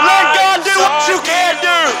 Let God do what you can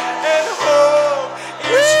do. And hope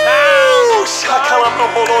is found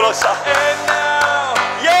And now.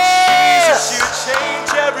 yes, Jesus, you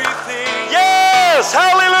change everything. yes,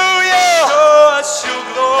 hallelujah, Show us your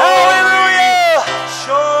glory. hallelujah.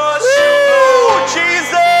 Show us your Woo, glory.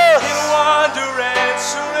 Jesus. In wonder and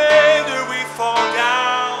surrender, we fall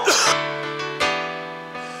down.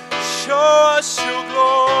 Show us your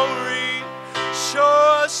glory.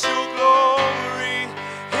 Show us your glory.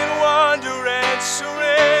 In wonder and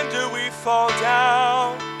surrender, we fall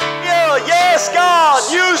down. Yeah, yes, God,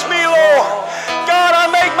 use me, Lord. God, I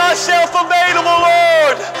make myself available,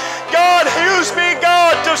 Lord. God, use me,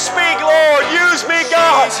 God, to speak, Lord. Use me,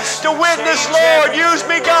 God, to witness, Lord. Use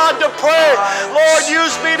me, God, to pray. Lord,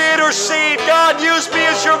 use me to intercede. God, use me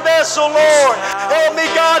as your vessel, Lord. Help me,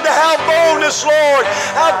 God, to have boldness, Lord.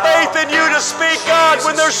 Have faith in you to speak, God,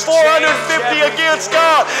 when there's 450 against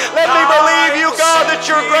God. Let me believe you, God, that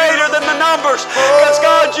you're greater than the numbers. Because,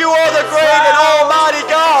 God, you are the great and almighty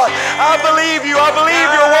God. I believe you. I believe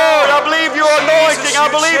your word. I believe your anointing. I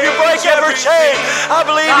believe you break every chain. I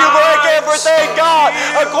believe you break everything, God,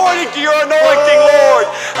 according to your anointing, Lord.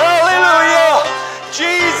 Hallelujah.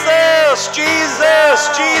 Jesus, Jesus,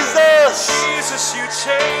 Jesus. Jesus, you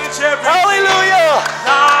change everything. Hallelujah.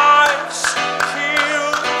 Lives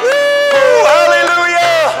healed. Woo,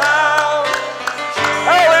 hallelujah. Now,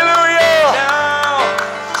 Hallelujah. now.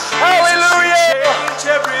 Hallelujah. Jesus, you change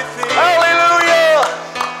everything. Hallelujah.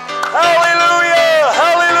 Hallelujah.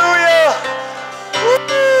 Hallelujah.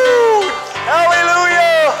 Woo.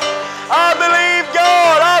 Hallelujah. I believe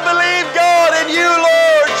God. I believe God in you,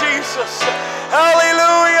 Lord Jesus.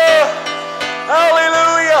 Hallelujah.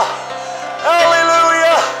 Hallelujah.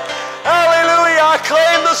 Hallelujah. Hallelujah. I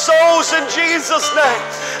claim the souls in Jesus' name.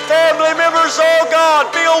 Family members, oh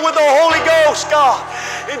God, filled with the Holy Ghost, God.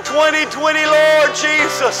 In 2020, Lord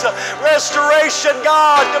Jesus. Restoration,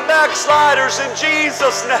 God, to backsliders in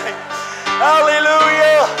Jesus' name.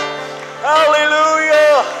 Hallelujah.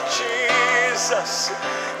 Hallelujah. Jesus.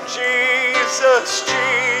 Jesus,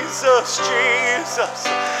 Jesus, Jesus,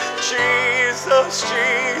 Jesus,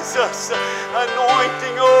 Jesus.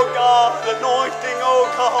 Anointing, oh God, anointing,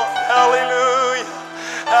 oh God. Hallelujah,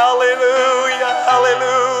 hallelujah,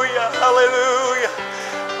 hallelujah, hallelujah.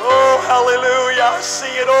 Oh, hallelujah. I see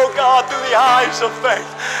it, oh God, through the eyes of faith.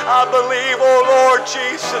 I believe, oh Lord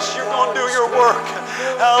Jesus, you're going to do your work.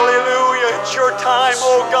 Hallelujah. It's your time,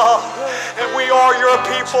 oh God. And we are your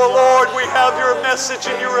people, Lord. We have your message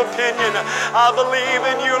and your opinion. I believe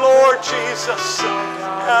in you, Lord Jesus.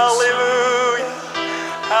 Hallelujah.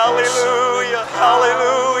 Hallelujah.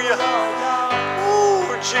 Hallelujah. Oh,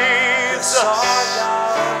 Jesus.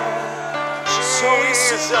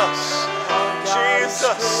 Jesus.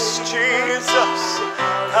 Jesus, Jesus,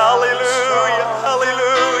 hallelujah,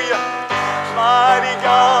 hallelujah. Mighty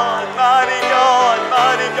God, mighty God,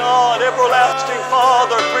 mighty God, everlasting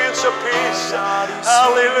Father, Prince of Peace,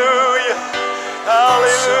 hallelujah,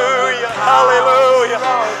 hallelujah, hallelujah.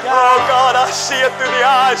 Oh God, I see it through the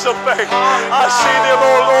eyes of faith. I see them,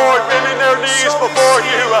 oh Lord, bending their knees before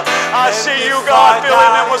you. I see you, God,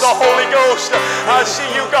 filling them with the Holy Ghost. I see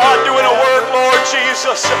you, God, doing a work, Lord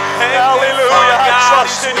Jesus. Hallelujah. I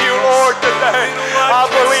trust in you, Lord, today. I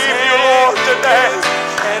believe you, Lord, today.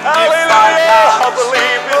 Hallelujah. I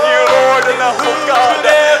believe in you, Lord, and oh God,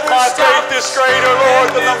 my faith is greater, Lord,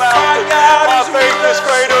 than the mountain. My faith is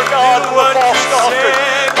greater, God, than the false doctrine.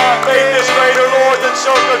 My faith is greater, Lord, than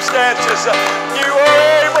circumstances. You are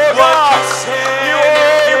able, God. You are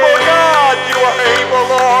able, God. You are able,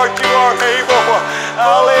 Lord. You are able.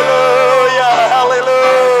 Hallelujah.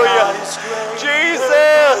 Hallelujah.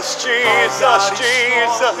 Jesus, Jesus,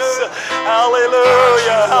 Jesus.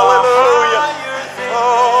 Hallelujah. Hallelujah.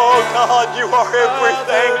 You are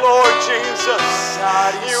everything, Lord Jesus.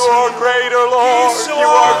 You are greater, Lord. You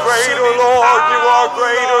are greater, Lord. You are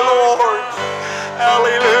greater, Lord.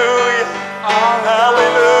 Hallelujah.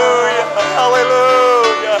 Hallelujah.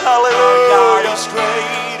 Hallelujah. Hallelujah.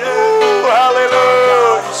 Ooh,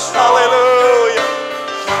 hallelujah. Hallelujah.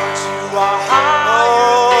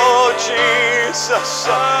 Oh, Jesus.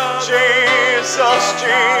 Jesus,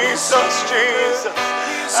 Jesus, Jesus.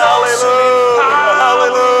 Hallelujah.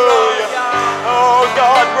 Hallelujah. Oh,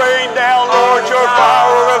 God, rain down, Lord, your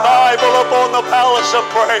power revival upon the palace of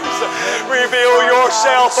praise. Reveal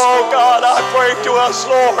yourself, oh God, I pray to us,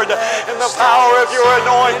 Lord, in the power of your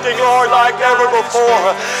anointing, Lord, like never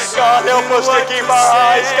before. God, help us to keep our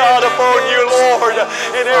eyes, God, upon you, Lord,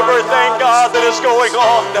 in everything, God, that is going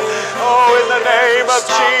on. Oh, in the name of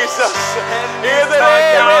Jesus. In the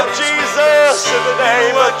name of Jesus. In the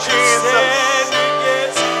name of Jesus.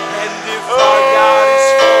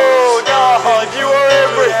 Oh, God, you are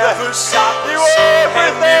everything. You are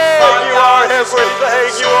everything. You are everything.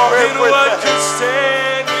 You are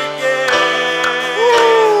everything.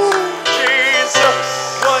 Ooh, Jesus.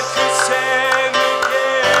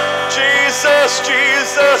 Jesus,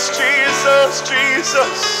 Jesus, Jesus,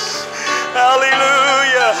 Jesus.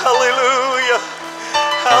 Hallelujah, hallelujah,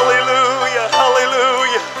 hallelujah,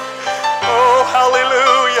 hallelujah. Oh,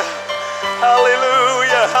 hallelujah,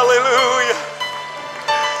 hallelujah, hallelujah.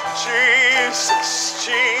 Jesus,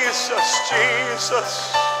 Jesus,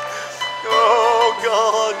 Jesus. Oh,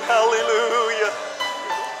 God, hallelujah.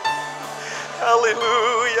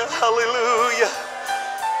 Hallelujah, hallelujah.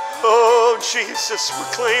 Oh, Jesus,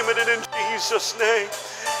 we're claiming it in Jesus' name.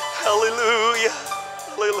 Hallelujah,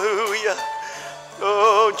 hallelujah.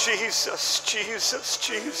 Oh, Jesus, Jesus,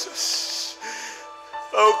 Jesus.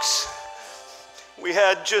 Folks, we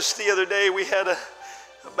had just the other day, we had a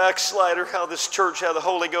backslider how this church had the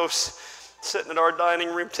Holy Ghost sitting at our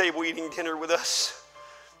dining room table eating dinner with us.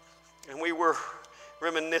 And we were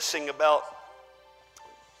reminiscing about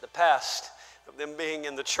the past of them being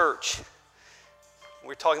in the church. We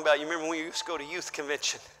were talking about, you remember when we used to go to youth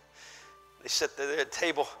convention? They sat there at the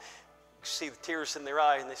table, you see the tears in their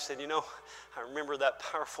eye, and they said, you know, I remember that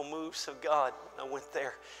powerful moves of God. I went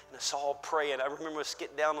there and us all praying. I remember us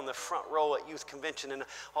getting down on the front row at youth convention and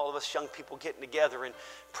all of us young people getting together and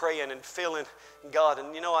praying and feeling God.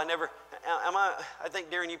 And you know, I think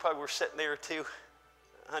Darren, you probably were sitting there too.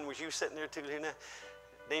 Hun, was you sitting there too?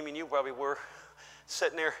 Damien, you probably were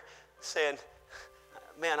sitting there saying,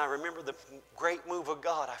 man, I remember the great move of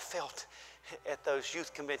God I felt at those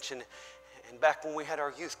youth convention. And back when we had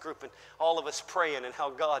our youth group and all of us praying and how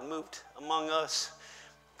God moved among us.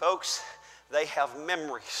 Folks, they have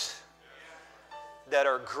memories that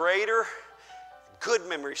are greater, good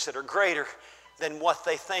memories that are greater than what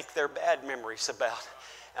they think their bad memories about.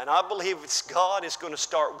 And I believe God is going to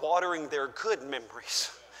start watering their good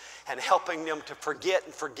memories and helping them to forget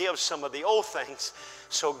and forgive some of the old things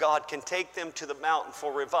so God can take them to the mountain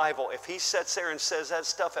for revival. If he sits there and says that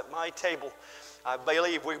stuff at my table, I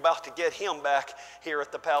believe we're about to get him back here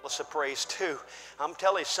at the Palace of Praise too. I'm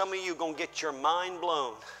telling you, some of you are going to get your mind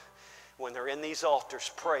blown when they're in these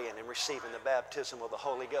altars praying and receiving the baptism of the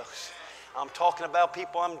Holy Ghost. I'm talking about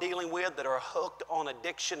people I'm dealing with that are hooked on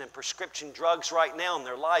addiction and prescription drugs right now, and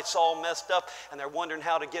their life's all messed up, and they're wondering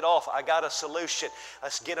how to get off. I got a solution.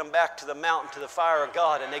 Let's get them back to the mountain, to the fire of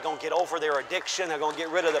God, and they're going to get over their addiction. They're going to get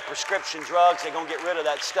rid of the prescription drugs. They're going to get rid of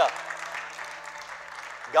that stuff.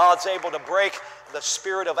 God's able to break the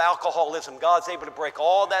spirit of alcoholism. God's able to break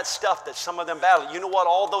all that stuff that some of them battle. You know what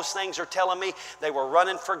all those things are telling me? They were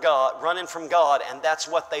running from God, and that's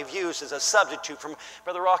what they've used as a substitute. From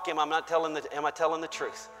Brother Rocky, am I telling the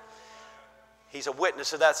truth? He's a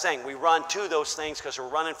witness of that saying. We run to those things because we're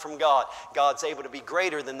running from God. God's able to be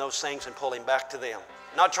greater than those things and pull him back to them.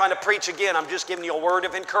 I'm not trying to preach again. I'm just giving you a word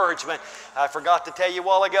of encouragement. I forgot to tell you a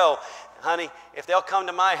while ago, honey, if they'll come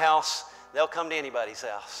to my house, they'll come to anybody's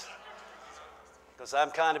house. Because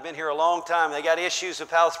I've kind of been here a long time. They got issues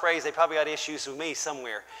with Palace Praise. They probably got issues with me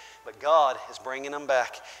somewhere. But God is bringing them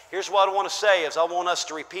back. Here's what I want to say is I want us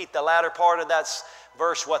to repeat the latter part of that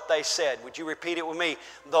verse, what they said. Would you repeat it with me?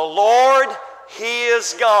 The Lord, He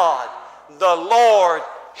is God. The Lord,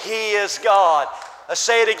 He is God. Let's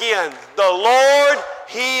say it again. The Lord,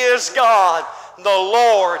 He is God. The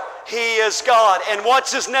Lord, He is God. And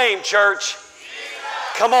what's His name, church?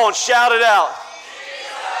 Come on, shout it out.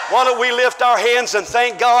 Why don't we lift our hands and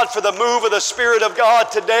thank God for the move of the Spirit of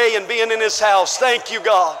God today and being in His house. Thank you,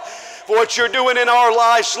 God, for what you're doing in our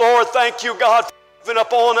lives, Lord. Thank you, God, for moving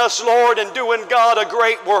upon us, Lord, and doing, God, a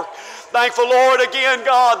great work. Thankful, Lord, again,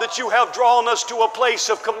 God, that you have drawn us to a place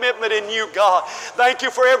of commitment in you, God. Thank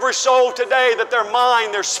you for every soul today that their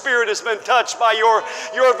mind, their spirit has been touched by your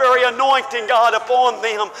very anointing, God, upon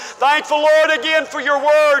them. Thankful, Lord, again for your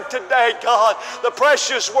word today, God. The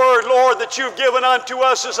precious word, Lord, that you've given unto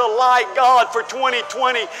us as a light, God, for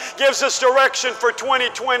 2020. Gives us direction for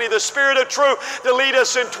 2020. The Spirit of truth to lead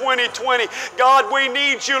us in 2020. God, we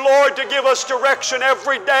need you, Lord, to give us direction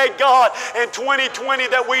every day, God, in 2020,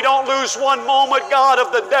 that we don't lose one moment, God,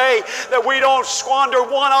 of the day, that we don't squander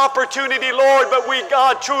one opportunity, Lord, but we,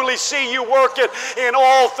 God, truly see you working in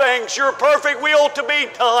all things. Your perfect will to be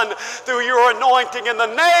done through your anointing. In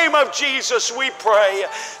the name of Jesus, we pray.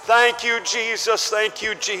 Thank you, Jesus. Thank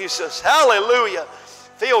you, Jesus. Hallelujah.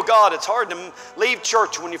 Feel God. It's hard to leave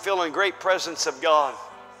church when you feel in great presence of God.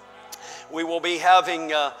 We will be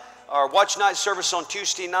having our watch night service on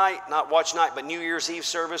Tuesday night, not watch night, but New Year's Eve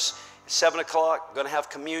service, 7 o'clock. Going to have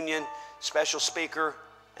communion, special speaker.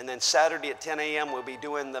 And then Saturday at 10 a.m. we'll be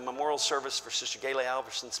doing the memorial service for Sister Gayla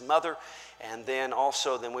Alverson's mother. And then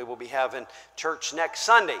also we will be having church next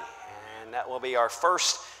Sunday. And that will be our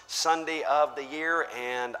first Sunday of the year.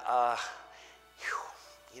 And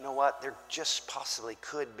you know what? There just possibly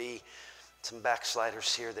could be some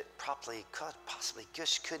backsliders here that possibly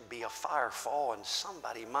just could be a fire fall, and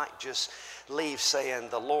somebody might just leave saying,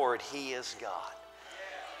 the Lord, He is God.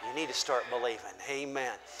 You need to start believing.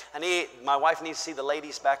 Amen. My wife needs to see the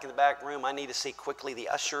ladies back in the back room. I need to see quickly the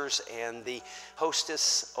ushers and the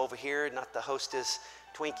hostess over here. Not the hostess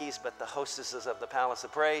Twinkies, but the hostesses of the Palace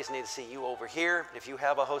of Praise. I need to see you over here. If you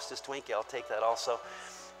have a hostess Twinkie, I'll take that also.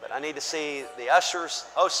 But I need to see the ushers,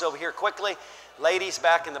 hosts over here quickly. Ladies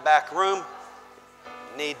back in the back room.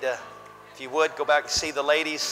 Need to, if you would, go back and see the ladies.